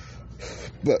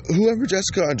 But whoever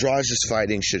Jessica Andrade is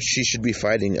fighting, she should be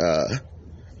fighting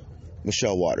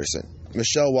Michelle Waterson.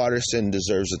 Michelle Waterson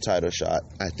deserves a title shot.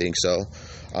 I think so.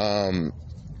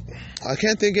 I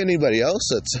can't think of anybody else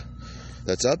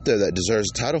that's up there that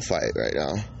deserves a title fight right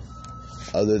now,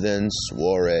 other than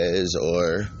Suarez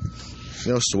or,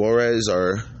 Suarez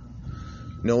or,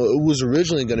 it was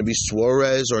originally going to be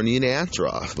Suarez or Nina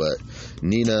Ansaroff, but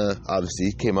Nina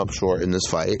obviously came up short in this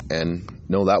fight, and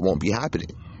no, that won't be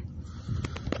happening.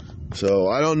 So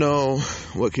I don't know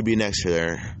what could be next for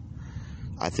there.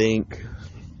 I think,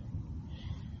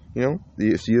 the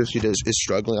UFC is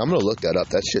struggling. I'm going to look that up.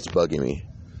 That shit's bugging me.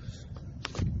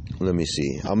 Let me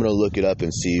see. I'm going to look it up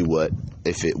and see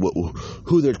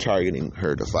who they're targeting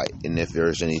her to fight, and if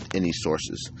there's any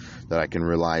sources that I can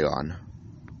rely on.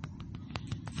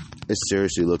 It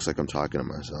seriously looks like I'm talking to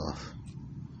myself.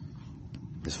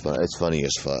 It's funny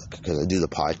as fuck, because I do the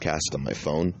podcast on my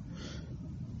phone.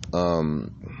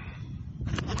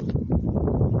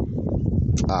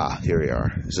 Here we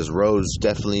are. It says Rose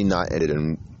definitely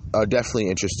definitely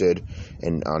interested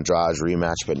in Andrade's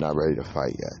rematch, but not ready to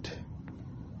fight yet.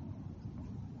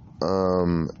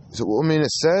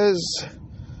 It says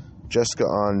Jessica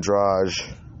Andrade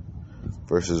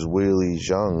versus Weili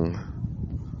Zhang.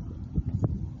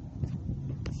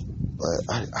 But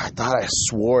I thought I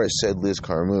swore it said Liz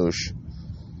Carmouche.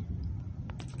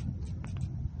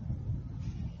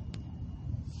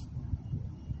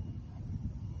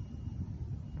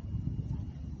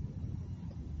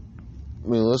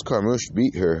 Liz Carmouche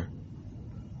beat her.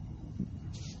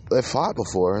 They fought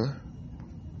before.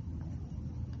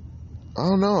 I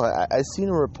don't know. I seen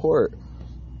a report,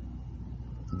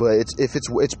 but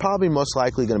it's probably most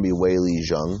likely going to be Weili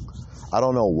Zhang. I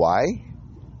don't know why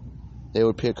they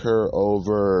would pick her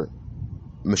over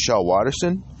Michelle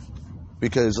Waterson,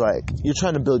 because you're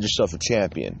trying to build yourself a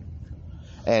champion,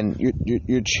 and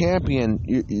your champion.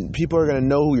 People are going to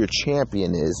know who your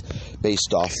champion is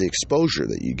based off the exposure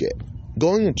that you get.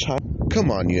 Going to China,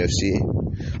 come on, UFC.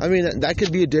 That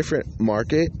could be a different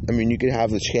market. You could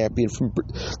have the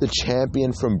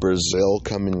champion from Brazil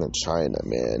coming to China,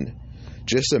 man.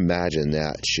 Just imagine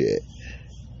that shit.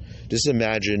 Just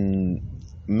imagine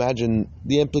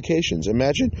the implications.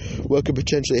 Imagine what could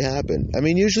potentially happen.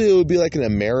 Usually it would be like an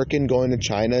American going to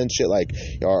China and shit,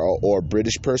 or a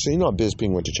British person.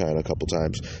 Bisping went to China a couple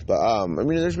times, but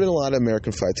there's been a lot of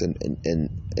American fights in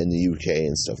the UK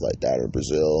and stuff like that, or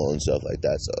Brazil and stuff like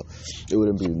that. So it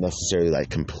wouldn't be necessarily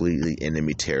completely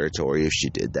enemy territory if she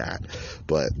did that,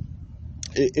 but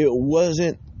it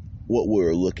wasn't what we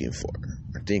were looking for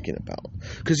or thinking about.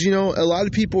 Because a lot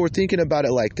of people were thinking about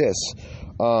it like this.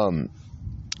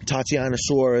 Tatiana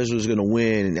Suarez was going to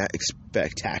win in that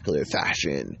spectacular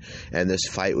fashion, and this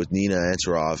fight with Nina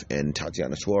Ansaroff and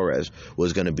Tatiana Suarez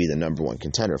was going to be the number one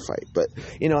contender fight. But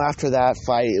after that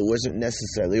fight, it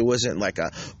wasn't like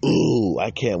I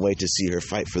can't wait to see her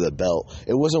fight for the belt.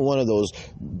 It wasn't one of those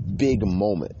big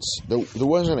moments. There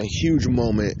wasn't a huge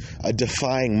moment, a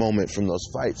defying moment from those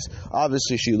fights.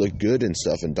 Obviously she looked good and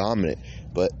stuff and dominant,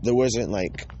 but there wasn't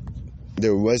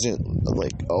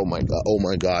oh my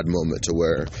god moment to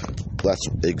where that's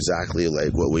exactly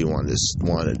what we wanted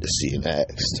to see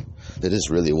next. It just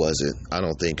really wasn't. I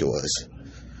don't think it was.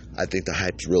 I think the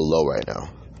hype's real low right now.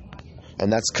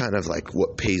 And that's kind of like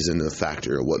what pays into the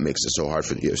factor of what makes it so hard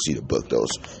for the UFC to book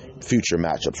those future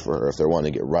matchups for her if they want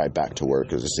to get right back to work,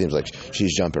 because it seems like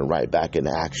she's jumping right back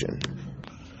into action.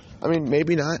 I mean,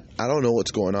 maybe not. I don't know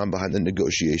what's going on behind the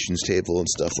negotiations table and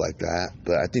stuff like that.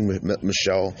 But I think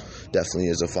Michelle definitely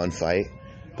is a fun fight.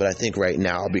 But I think right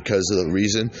now, because of the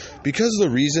reason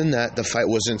that the fight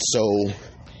wasn't so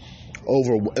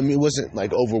it wasn't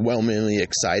like overwhelmingly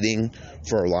exciting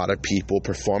for a lot of people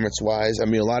performance-wise. I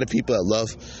mean, a lot of people that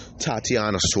love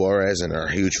Tatiana Suarez and are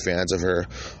huge fans of her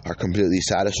are completely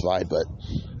satisfied. But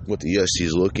what the UFC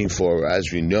is looking for,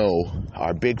 as we know,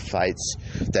 are big fights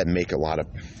that make a lot of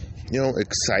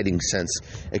exciting sense,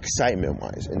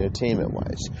 excitement-wise,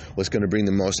 entertainment-wise. What's going to bring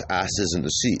the most asses in the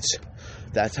seats.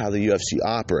 That's how the UFC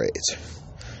operates.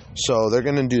 So they're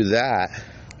going to do that.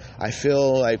 I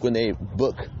feel like when they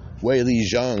book Weili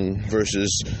Zhang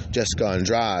versus Jessica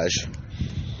Andrade,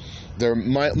 they're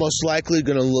most likely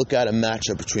going to look at a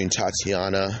matchup between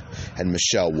Tatiana and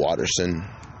Michelle Waterson.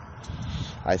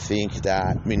 I think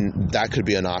that could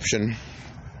be an option.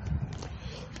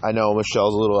 I know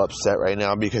Michelle's a little upset right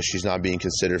now because she's not being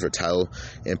considered for title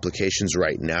implications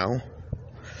right now.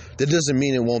 That doesn't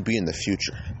mean it won't be in the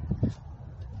future.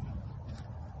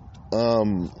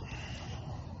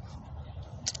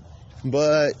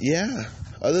 But yeah,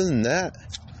 other than that,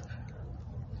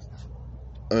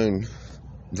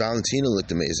 Valentina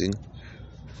looked amazing.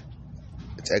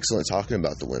 It's excellent talking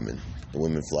about the women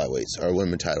flyweights, or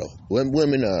women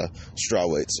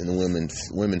strawweights and the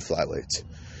women flyweights.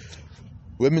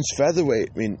 Women's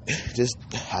featherweight, just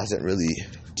hasn't really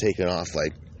taken off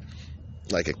like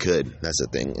it could. That's the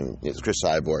thing. It's Chris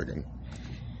Cyborg and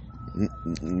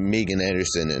Megan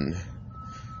Anderson and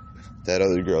that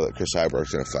other girl that Chris Cyborg's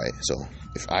going to fight. So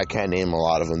if I can't name a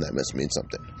lot of them, that must mean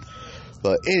something.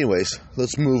 But anyways,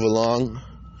 let's move along.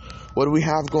 What do we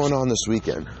have going on this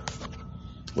weekend?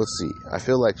 Let's see. I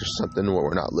feel like there's something what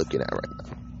we're not looking at right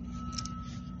now.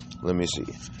 Let me see.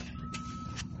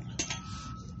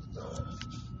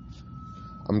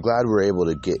 I'm glad we're able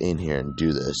to get in here and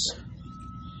do this,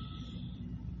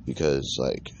 because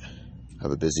I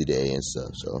have a busy day and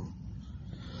stuff, so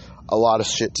a lot of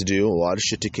shit to do, a lot of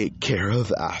shit to take care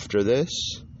of after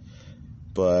this.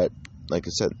 But like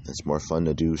I said, it's more fun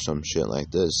to do some shit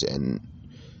like this and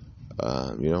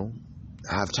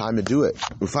have time to do it.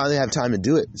 We finally have time to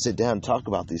do it, sit down and talk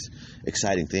about these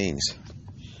exciting things.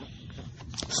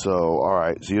 So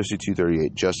alright, so UFC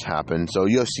 238 just happened. So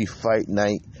UFC Fight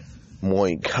Night,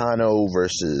 Moicano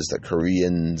versus the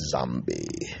Korean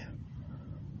Zombie.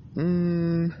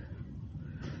 I'm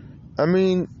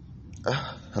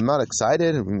not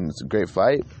excited. It's a great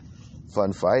fight.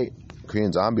 Fun fight.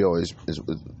 Korean Zombie always is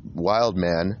wild,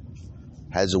 man.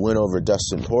 Has a win over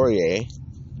Dustin Poirier.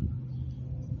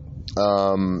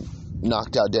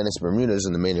 Knocked out Dennis Bermudez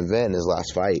in the main event in his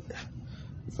last fight,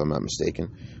 if I'm not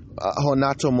mistaken.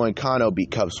 Renato Moicano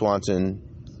beat Cub Swanson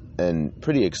in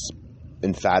pretty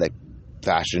emphatic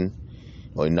fashion.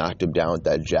 Well, he knocked him down with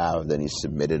that jab, then he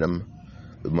submitted him.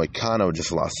 But Moicano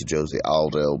just lost to Jose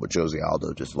Aldo, but Jose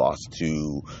Aldo just lost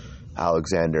to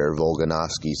Alexander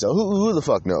Volkanovski. So who the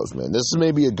fuck knows, man? This is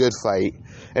maybe a good fight.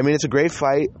 It's a great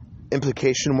fight,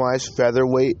 implication-wise,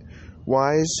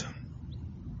 featherweight-wise.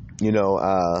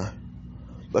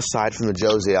 Aside from the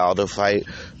Jose Aldo fight,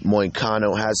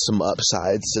 Moicano has some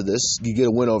upsides to this. You get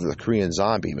a win over the Korean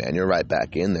Zombie, man. You're right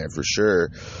back in there for sure.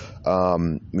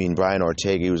 Brian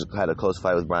Ortega, he had a close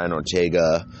fight with Brian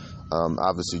Ortega.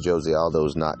 Obviously, Jose Aldo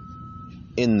is not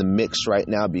in the mix right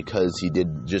now because he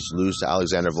did just lose to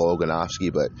Alexander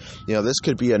Volkanovski. But, this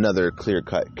could be another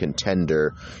clear-cut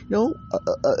contender.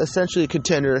 Essentially a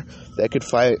contender that could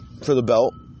fight for the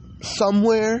belt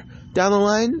somewhere down the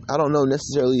line. I don't know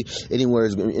necessarily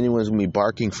anyone's going to be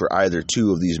barking for either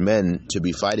two of these men to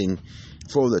be fighting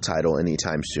for the title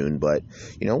anytime soon. But,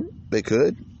 they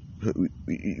could.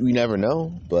 We never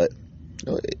know. But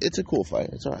it's a cool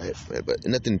fight. It's all right. But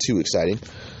nothing too exciting.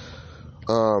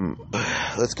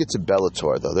 Let's get to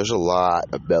Bellator, though. There's a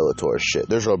lot of Bellator shit.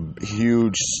 There's a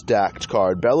huge stacked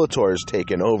card. Bellator is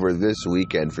taking over this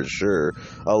weekend for sure.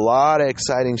 A lot of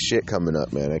exciting shit coming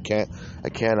up, man. I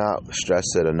cannot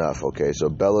stress it enough. Okay, so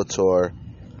Bellator.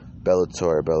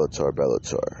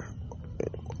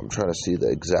 I'm trying to see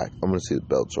the exact. I'm going to see the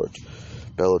Bellator.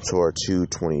 Bellator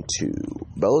 222.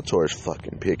 Bellator is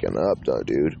fucking picking up, though,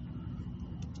 dude.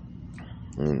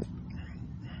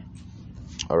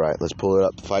 Alright, let's pull it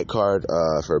up. Fight card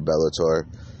for Bellator.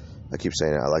 I keep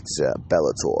saying it. I like to say that.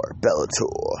 Bellator.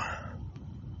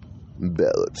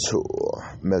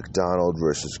 McDonald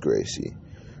versus Gracie.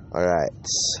 Alright,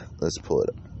 let's pull it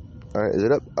up. Alright, is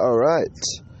it up? Alright.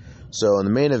 So in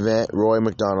the main event, Roy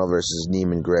McDonald versus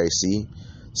Neiman Gracie.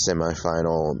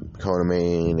 Semifinal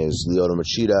co-main is Lyoto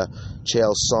Machida,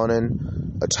 Chael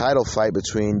Sonnen. A title fight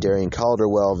between Darian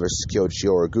Calderwell versus Kyoichi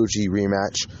Horiguchi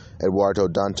rematch. Eduardo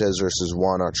Dantes versus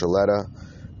Juan Archuleta.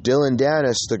 Dylan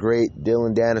Dennis, the great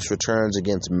Dylan Dennis, returns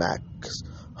against Max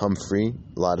Humphrey.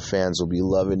 A lot of fans will be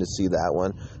loving to see that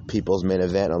one. People's main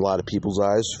event, a lot of people's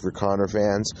eyes for Conor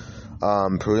fans.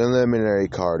 Preliminary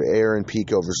card, Aaron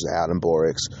Pico versus Adam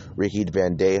Borix. Ricky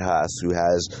Bandejas, who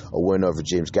has a win over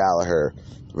James Gallagher,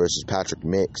 versus Patrick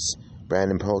Mix.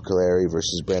 Brandon Pocolari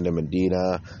versus Brandon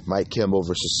Medina. Mike Kimball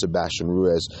versus Sebastian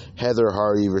Ruiz. Heather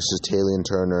Hardy versus Talion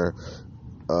Turner.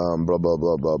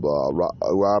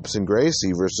 Robson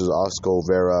Gracie versus Oscar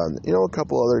Vera. And, a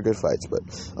couple other good fights, but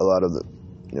a lot of the,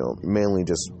 mainly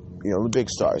just, the big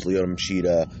stars. Lyoto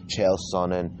Machida, Chael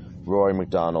Sonnen, Rory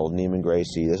McDonald, Neiman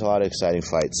Gracie. There's a lot of exciting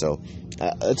fights, so it's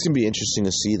going to be interesting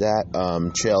to see that.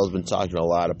 Chael's been talking a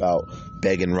lot about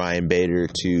begging Ryan Bader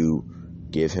to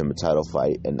give him a title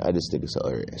fight, and I just think it's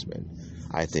hilarious, man.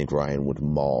 I think Ryan would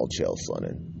maul Chael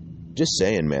Sonnen. Just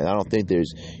saying, man. I don't think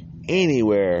there's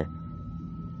anywhere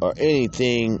or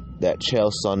anything that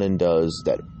Chael Sonnen does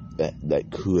that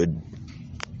could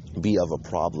be of a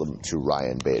problem to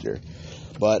Ryan Bader.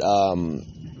 But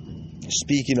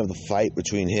speaking of the fight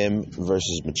between him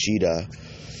versus Machida,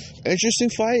 interesting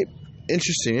fight.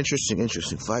 Interesting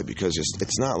fight, because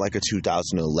it's not like a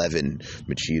 2011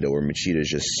 Machida where Machida is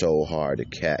just so hard to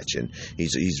catch, and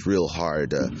he's real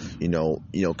hard to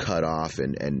cut off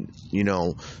and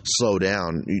slow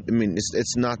down. I mean,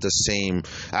 it's not the same.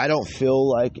 I don't feel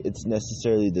like it's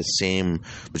necessarily the same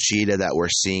Machida that we're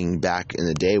seeing back in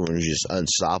the day when he's just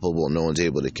unstoppable, no one's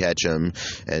able to catch him,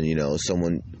 and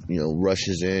someone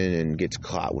rushes in and gets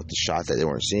caught with the shot that they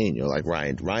weren't seeing. Like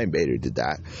Ryan Bader did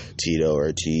that. Tito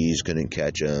Ortiz couldn't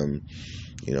catch him.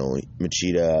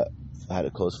 Machida had a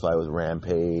close fight with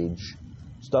Rampage.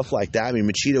 Stuff like that. I mean,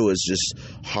 Machida was just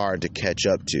hard to catch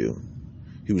up to.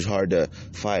 He was hard to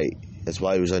fight. That's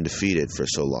why he was undefeated for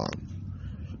so long.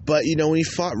 But, when he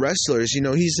fought wrestlers,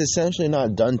 he's essentially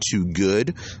not done too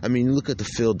good. I mean, look at the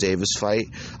Phil Davis fight.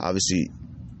 Obviously,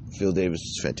 Phil Davis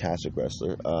is a fantastic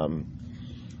wrestler.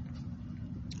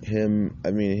 Him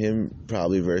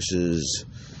probably versus,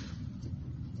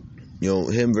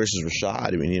 him versus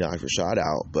Rashad. I mean, he knocked Rashad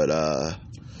out, but I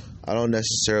don't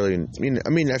necessarily.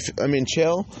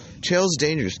 Chael's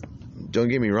dangerous. Don't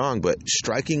get me wrong, but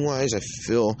striking wise, I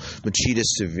feel Machida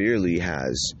severely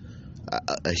has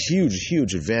a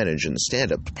huge advantage in the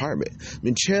stand-up department. I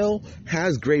mean, Chael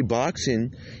has great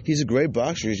boxing. He's a great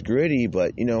boxer. He's gritty,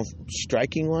 but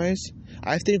striking wise,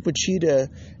 I think Machida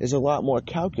is a lot more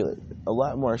calculated, a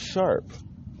lot more sharp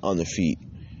on the feet.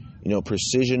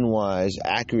 Precision-wise,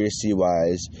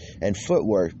 accuracy-wise, and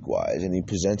footwork-wise, and he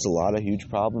presents a lot of huge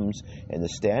problems in the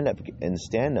stand-up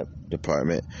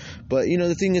department. But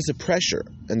the thing is the pressure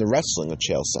and the wrestling of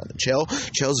Chael Sonnen.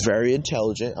 Chael's very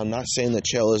intelligent. I'm not saying that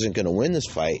Chael isn't going to win this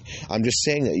fight. I'm just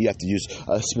saying that you have to use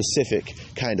a specific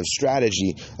kind of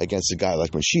strategy against a guy like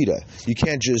Machida. You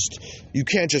can't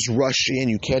just rush in.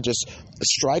 You can't just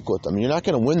strike with him. You're not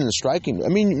going to win in the striking. I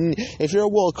mean, if you're a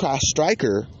world-class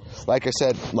striker, like I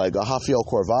said, like Rafael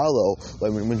Carvalho,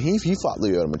 when he fought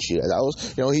Lyoto Machida, that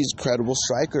was, he's a credible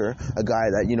striker, a guy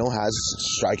that, has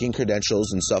striking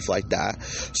credentials and stuff like that.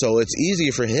 So it's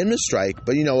easy for him to strike.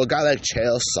 But, a guy like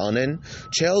Chael Sonnen,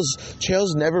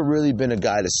 Chael's never really been a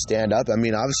guy to stand up. I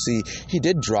mean, obviously, he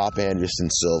did drop Anderson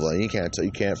Silva, and you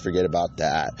can't forget about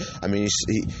that. I mean,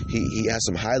 he has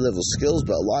some high-level skills,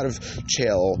 but a lot of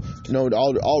Chael,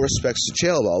 all respects to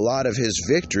Chael, but a lot of his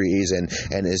victories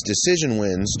and his decision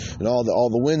wins and all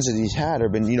the wins that he's had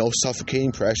have been,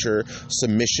 suffocating pressure,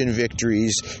 submission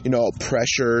victories,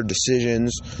 pressure,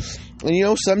 decisions,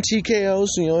 and, some TKOs,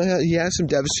 he has some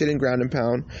devastating ground and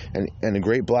pound and a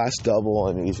great blast double,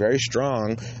 and he's very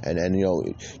strong, and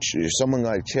someone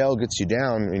like Chael gets you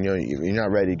down and, you're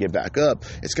not ready to get back up,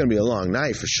 it's going to be a long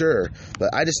night for sure.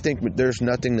 But I just think there's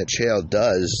nothing that Chael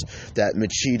does that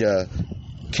Machida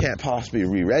can't possibly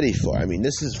be ready for. I mean,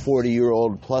 this is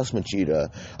 40-year-old plus Machida.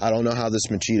 I don't know how this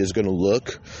Machida is going to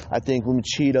look. I think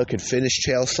Machida could finish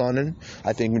Chael Sonnen.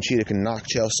 I think Machida can knock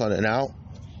Chael Sonnen out.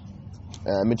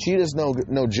 Machida's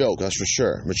no joke, that's for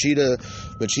sure.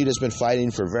 Machida's been fighting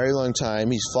for a very long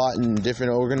time. He's fought in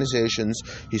different organizations.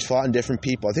 He's fought in different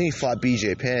people. I think he fought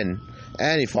BJ Penn,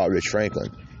 and he fought Rich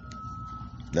Franklin.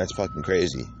 That's fucking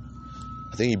crazy.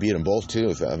 I think he beat them both, too,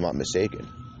 if I'm not mistaken.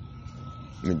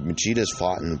 I mean, Machida's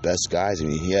fought in the best guys. I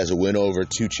mean, he has a win over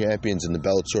two champions in the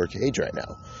Bellator cage right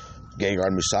now.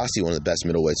 Gegard Mousasi, one of the best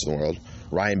middleweights in the world.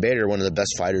 Ryan Bader, one of the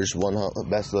best fighters, one of the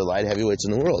best light heavyweights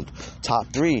in the world. Top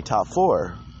 3, top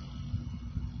 4.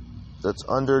 that's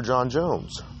under Jon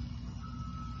Jones.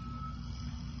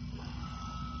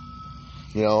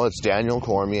 You know, it's Daniel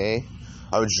Cormier.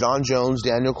 Jon Jones,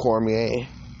 Daniel Cormier,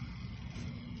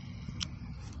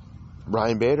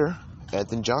 Ryan Bader,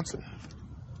 Anthony Johnson,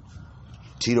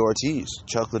 Tito Ortiz,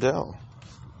 Chuck Liddell.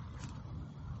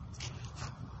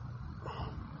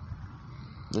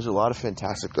 There's a lot of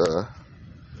fantastic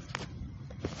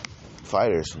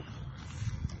fighters.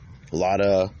 A lot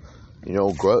of,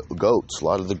 goats. A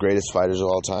lot of the greatest fighters of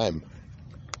all time.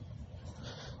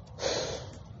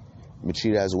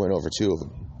 Machida has a win over two of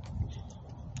them.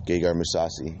 Gegard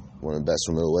Mousasi, one of the best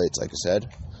from middleweights, like I said,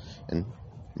 and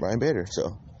Ryan Bader.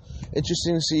 So,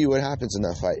 interesting to see what happens in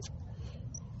that fight.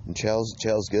 And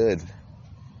Chael's good.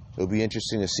 It'll be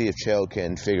interesting to see if Chael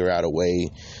can figure out a way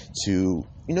to,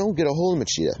 get a hold of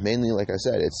Machida. Mainly, like I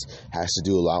said, it has to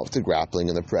do a lot with the grappling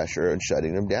and the pressure and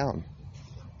shutting him down.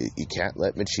 You can't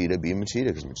let Machida be Machida,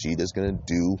 because Machida's going to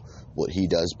do what he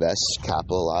does best,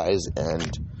 capitalize,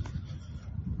 and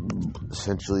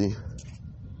essentially,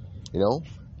 he'll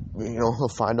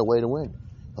find a way to win.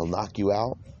 He'll knock you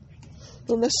out.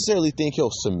 Don't necessarily think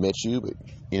he'll submit you, but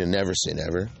never say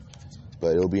never.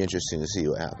 But it'll be interesting to see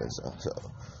what happens. So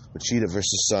Machida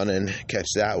versus Sonnen, catch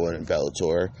that one in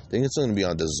Bellator. I think it's going to be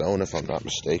on DAZN if I'm not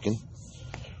mistaken.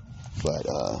 But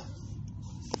I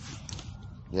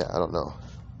don't know.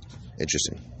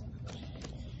 Interesting.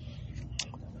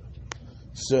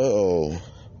 So,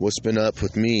 what's been up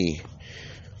with me?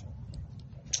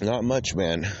 Not much,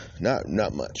 man. Not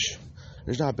much.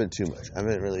 There's not been too much. I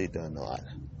haven't really done a lot.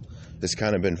 It's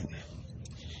kind of been...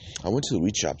 I went to the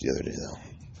weed shop the other day, though.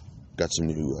 Got some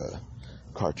new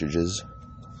cartridges.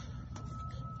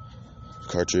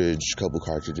 Couple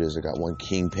cartridges. I got one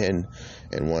Kingpin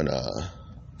and one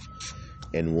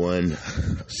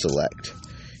Select.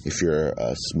 If you're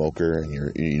a smoker and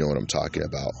you know what I'm talking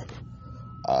about.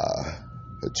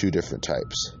 Two different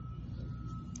types.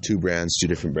 Two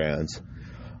different brands.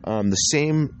 The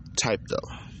same type, though.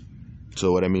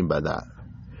 So what I mean by that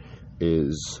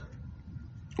is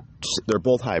they're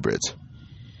both hybrids.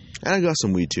 And I got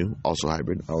some weed too, also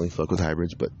hybrid. I only fuck with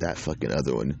hybrids, but that fucking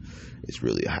other one is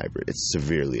really a hybrid. It's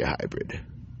severely a hybrid.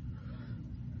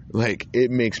 Like, it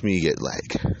makes me get,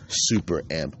 super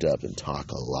amped up and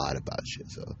talk a lot about shit.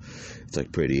 So, it's,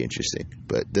 pretty interesting.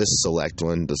 But the select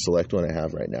one I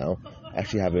have right now, I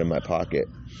actually have it in my pocket.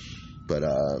 But,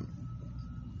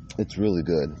 it's really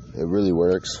good. It really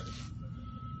works.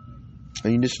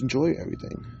 And you just enjoy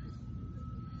everything.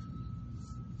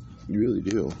 You really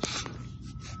do.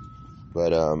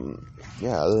 But,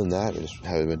 other than that, I just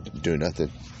haven't been doing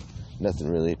nothing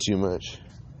really too much.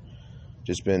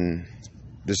 Just been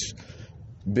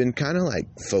kind of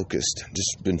focused.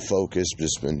 Just been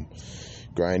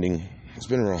grinding. It's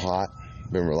been real hot.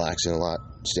 Been relaxing a lot.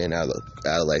 Staying out of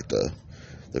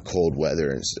the cold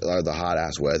weather or the hot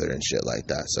ass weather and shit like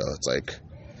that. So it's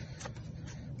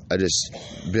I just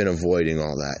been avoiding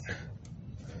all that.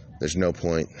 There's no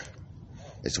point.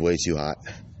 It's way too hot.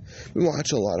 We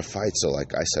watch a lot of fights, so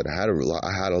like I said, I had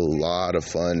a lot of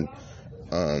fun.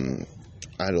 I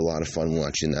had a lot of fun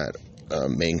watching that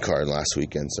main card last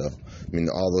weekend. So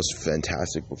all those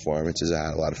fantastic performances, I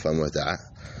had a lot of fun with that.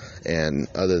 And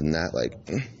other than that, I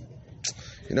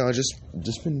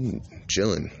just been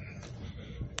chilling,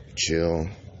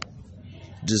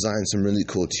 designed some really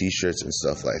cool T-shirts and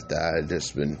stuff like that. I've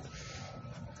just been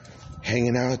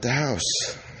hanging out at the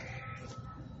house.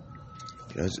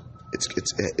 It's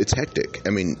hectic.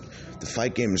 The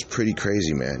fight game is pretty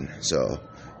crazy, man. So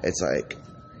it's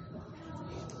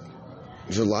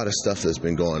there's a lot of stuff that's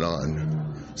been going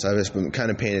on. So I've just been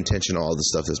kind of paying attention to all the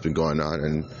stuff that's been going on,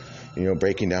 and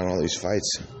breaking down all these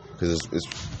fights, because it's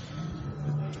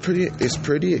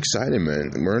pretty exciting,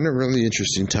 man. We're in a really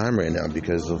interesting time right now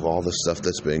because of all the stuff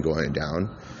that's been going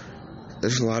down.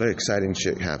 There's a lot of exciting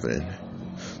shit happening,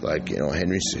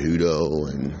 Henry Cejudo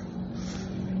and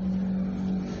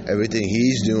everything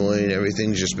he's doing.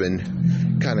 Everything's just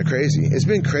been kind of crazy. It's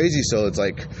been crazy, so it's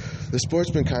the sport's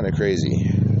been kind of crazy.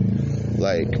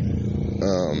 I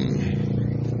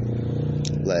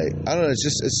don't know,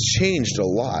 it's changed a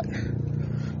lot,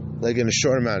 in a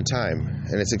short amount of time,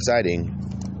 and it's exciting.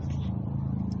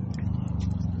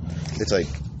 It's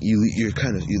you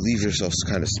leave yourself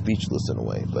kind of speechless in a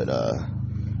way, but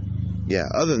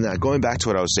other than that, going back to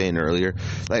what I was saying earlier,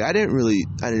 I didn't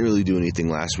really do anything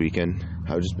last weekend.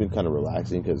 I've just been kind of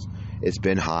relaxing because it's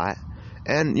been hot,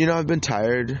 and I've been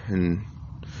tired, and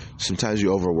sometimes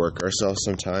you overwork ourselves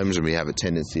sometimes, and we have a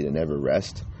tendency to never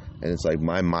rest. And it's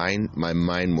my mind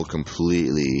will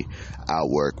completely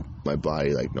outwork my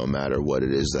body, no matter what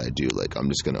it is that I do. I'm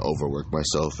just going to overwork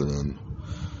myself, and then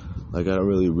Like, I don't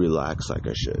really relax like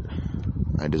I should.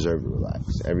 I deserve to relax.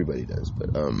 Everybody does,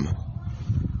 but,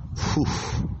 whew,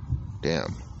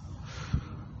 damn.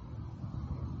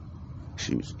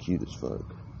 She was cute as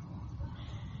fuck.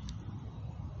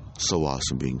 So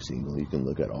awesome being single. You can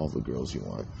look at all the girls you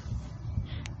want.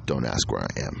 Don't ask where I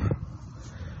am.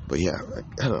 But yeah,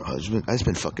 I don't know. I've just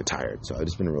been fucking tired, so I've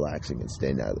just been relaxing and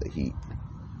staying out of the heat.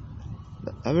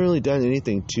 I haven't really done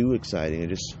anything too exciting. I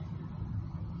just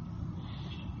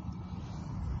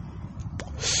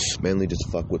mainly just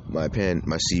fuck with my pen,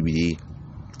 my CBD.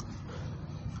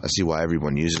 I see why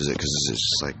everyone uses it, because it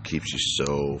just like keeps you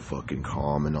so fucking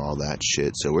calm and all that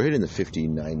shit. So we're hitting the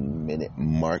 59-minute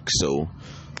mark. So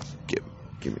give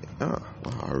me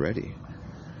already.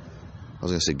 I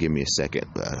was gonna say give me a second,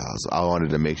 but I wanted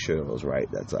to make sure it was right.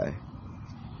 That's why.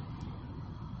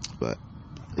 But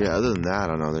yeah, other than that, I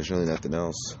don't know. There's really nothing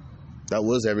else. That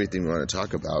was everything we want to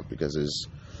talk about, because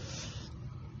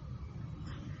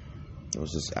I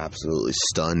was just absolutely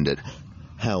stunned at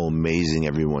how amazing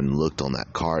everyone looked on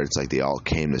that card. It's like they all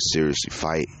came to seriously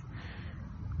fight,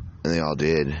 and they all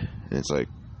did. And it's like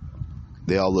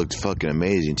they all looked fucking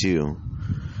amazing too.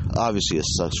 Obviously, it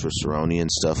sucks for Cerrone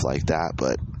and stuff like that,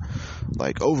 but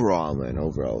like overall, man, it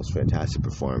was fantastic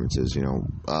performances. You know,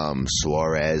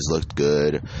 Suarez looked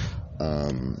good.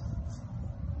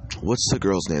 What's the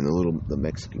girl's name? The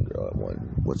Mexican girl that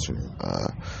won. What's her name?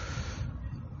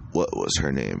 What was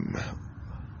her name?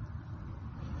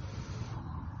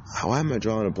 Why am I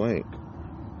drawing a blank?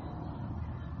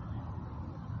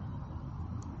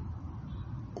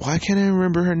 Why can't I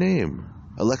remember her name?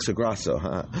 Alexa Grasso,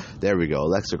 huh? There we go.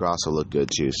 Alexa Grasso looked good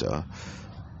too, so.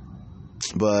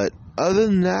 But other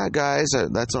than that, guys,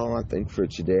 that's all I think for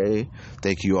today.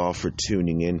 Thank you all for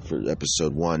tuning in for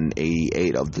episode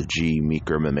 188 of the G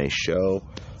Meeker MMA show.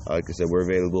 Like I said, we're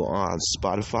available on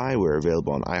Spotify. We're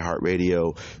available on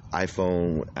iHeartRadio,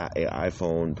 iPhone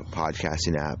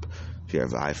podcasting app. If you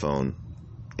have iPhone,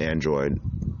 Android,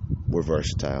 we're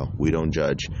versatile. We don't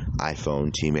judge.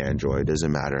 iPhone, Team Android,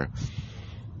 doesn't matter.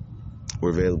 We're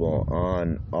available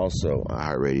on also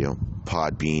iHeartRadio,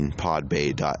 Podbean,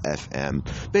 Podbay.fm,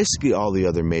 basically all the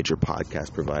other major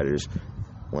podcast providers.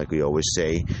 Like we always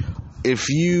say, if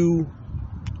you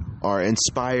are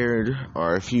inspired,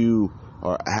 or if you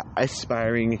are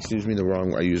aspiring, I used the wrong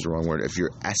word. If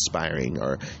you're aspiring,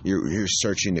 or you're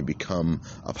searching to become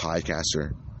a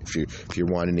podcaster, if you're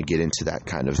wanting to get into that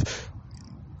kind of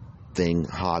thing,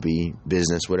 hobby,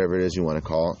 business, whatever it is you want to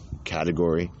call it,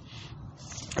 category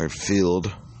or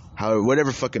field,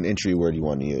 whatever fucking entry word you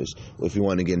want to use. If you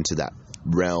want to get into that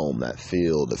realm, that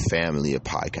field, the family of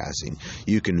podcasting,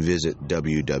 you can visit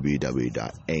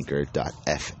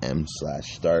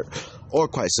www.anchor.fm/start, or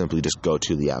quite simply just go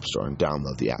to the App Store and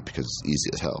download the app, because it's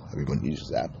easy as hell. Everyone uses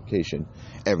the application.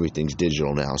 Everything's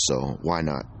digital now, so why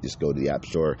not just go to the App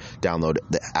Store, download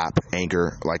the app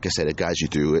Anchor. Like I said, it guides you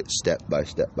through it step by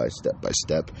step by step by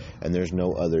step, and there's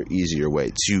no other easier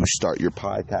way to start your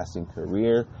podcasting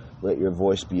career. Let your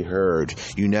voice be heard.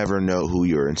 You never know who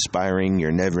you're inspiring.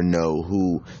 You never know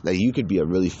who, like, you could be a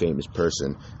really famous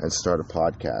person and start a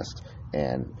podcast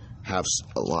and have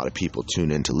a lot of people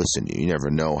tune in to listen to you. You never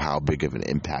know how big of an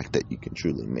impact that you can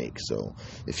truly make. So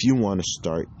if you want to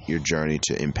start your journey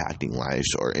to impacting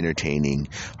lives, or entertaining,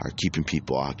 or keeping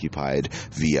people occupied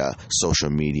via social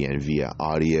media and via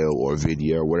audio or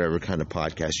video, or whatever kind of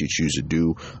podcast you choose to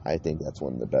do, I think that's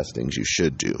one of the best things you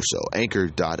should do. So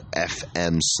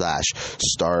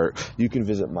anchor.fm/start. You can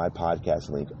visit my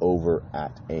podcast link over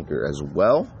at Anchor as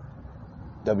well.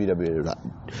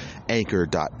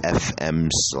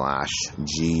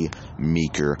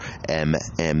 www.anchor.fm/GMeeker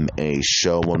MMA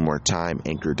show. One more time,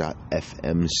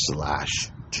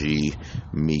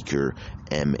 anchor.fm/GMeeker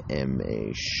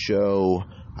MMA show.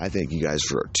 I thank you guys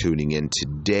for tuning in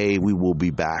today. We will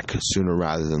be back sooner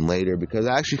rather than later, because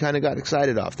I actually kind of got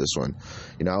excited off this one.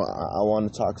 You know, I want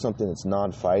to talk something that's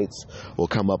non-fights. We'll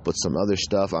come up with some other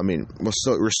stuff. I mean,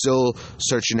 we're still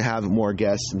searching to have more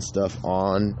guests and stuff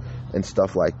on and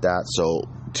stuff like that. So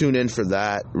tune in for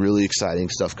that. Really exciting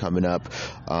stuff coming up.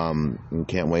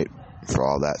 Can't wait for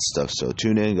all that stuff. So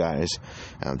tune in, guys.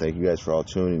 Thank you guys for all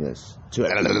tuning us.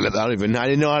 I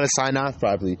didn't know how to sign off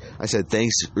properly. I said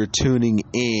thanks for tuning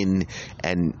in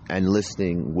and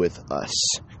listening with us.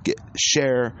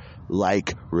 Share,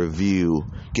 like, review,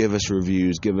 give us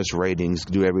reviews, give us ratings,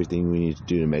 do everything we need to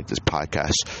do to make this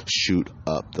podcast shoot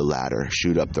up the ladder,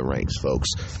 shoot up the ranks, folks.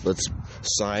 Let's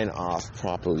sign off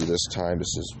properly this time.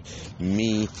 This is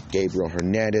me, Gabriel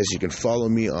Hernandez. You can follow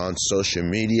me on social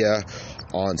media,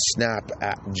 on Snap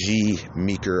at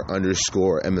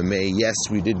 @GMeeker_MMA. Yes,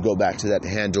 we did go back to that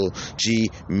handle,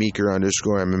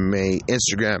 GMeeker_MMA.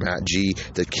 Instagram at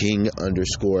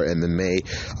GTheKing_MMA.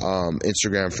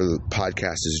 Instagram for the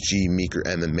podcast is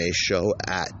GMeekerMMA Show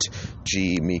at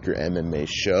GMeekerMMA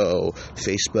Show.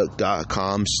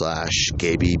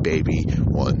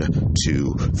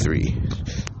 Facebook.com/GabyBaby123.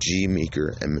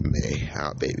 GMeekerMMA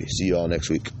out, baby. See you all next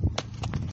week.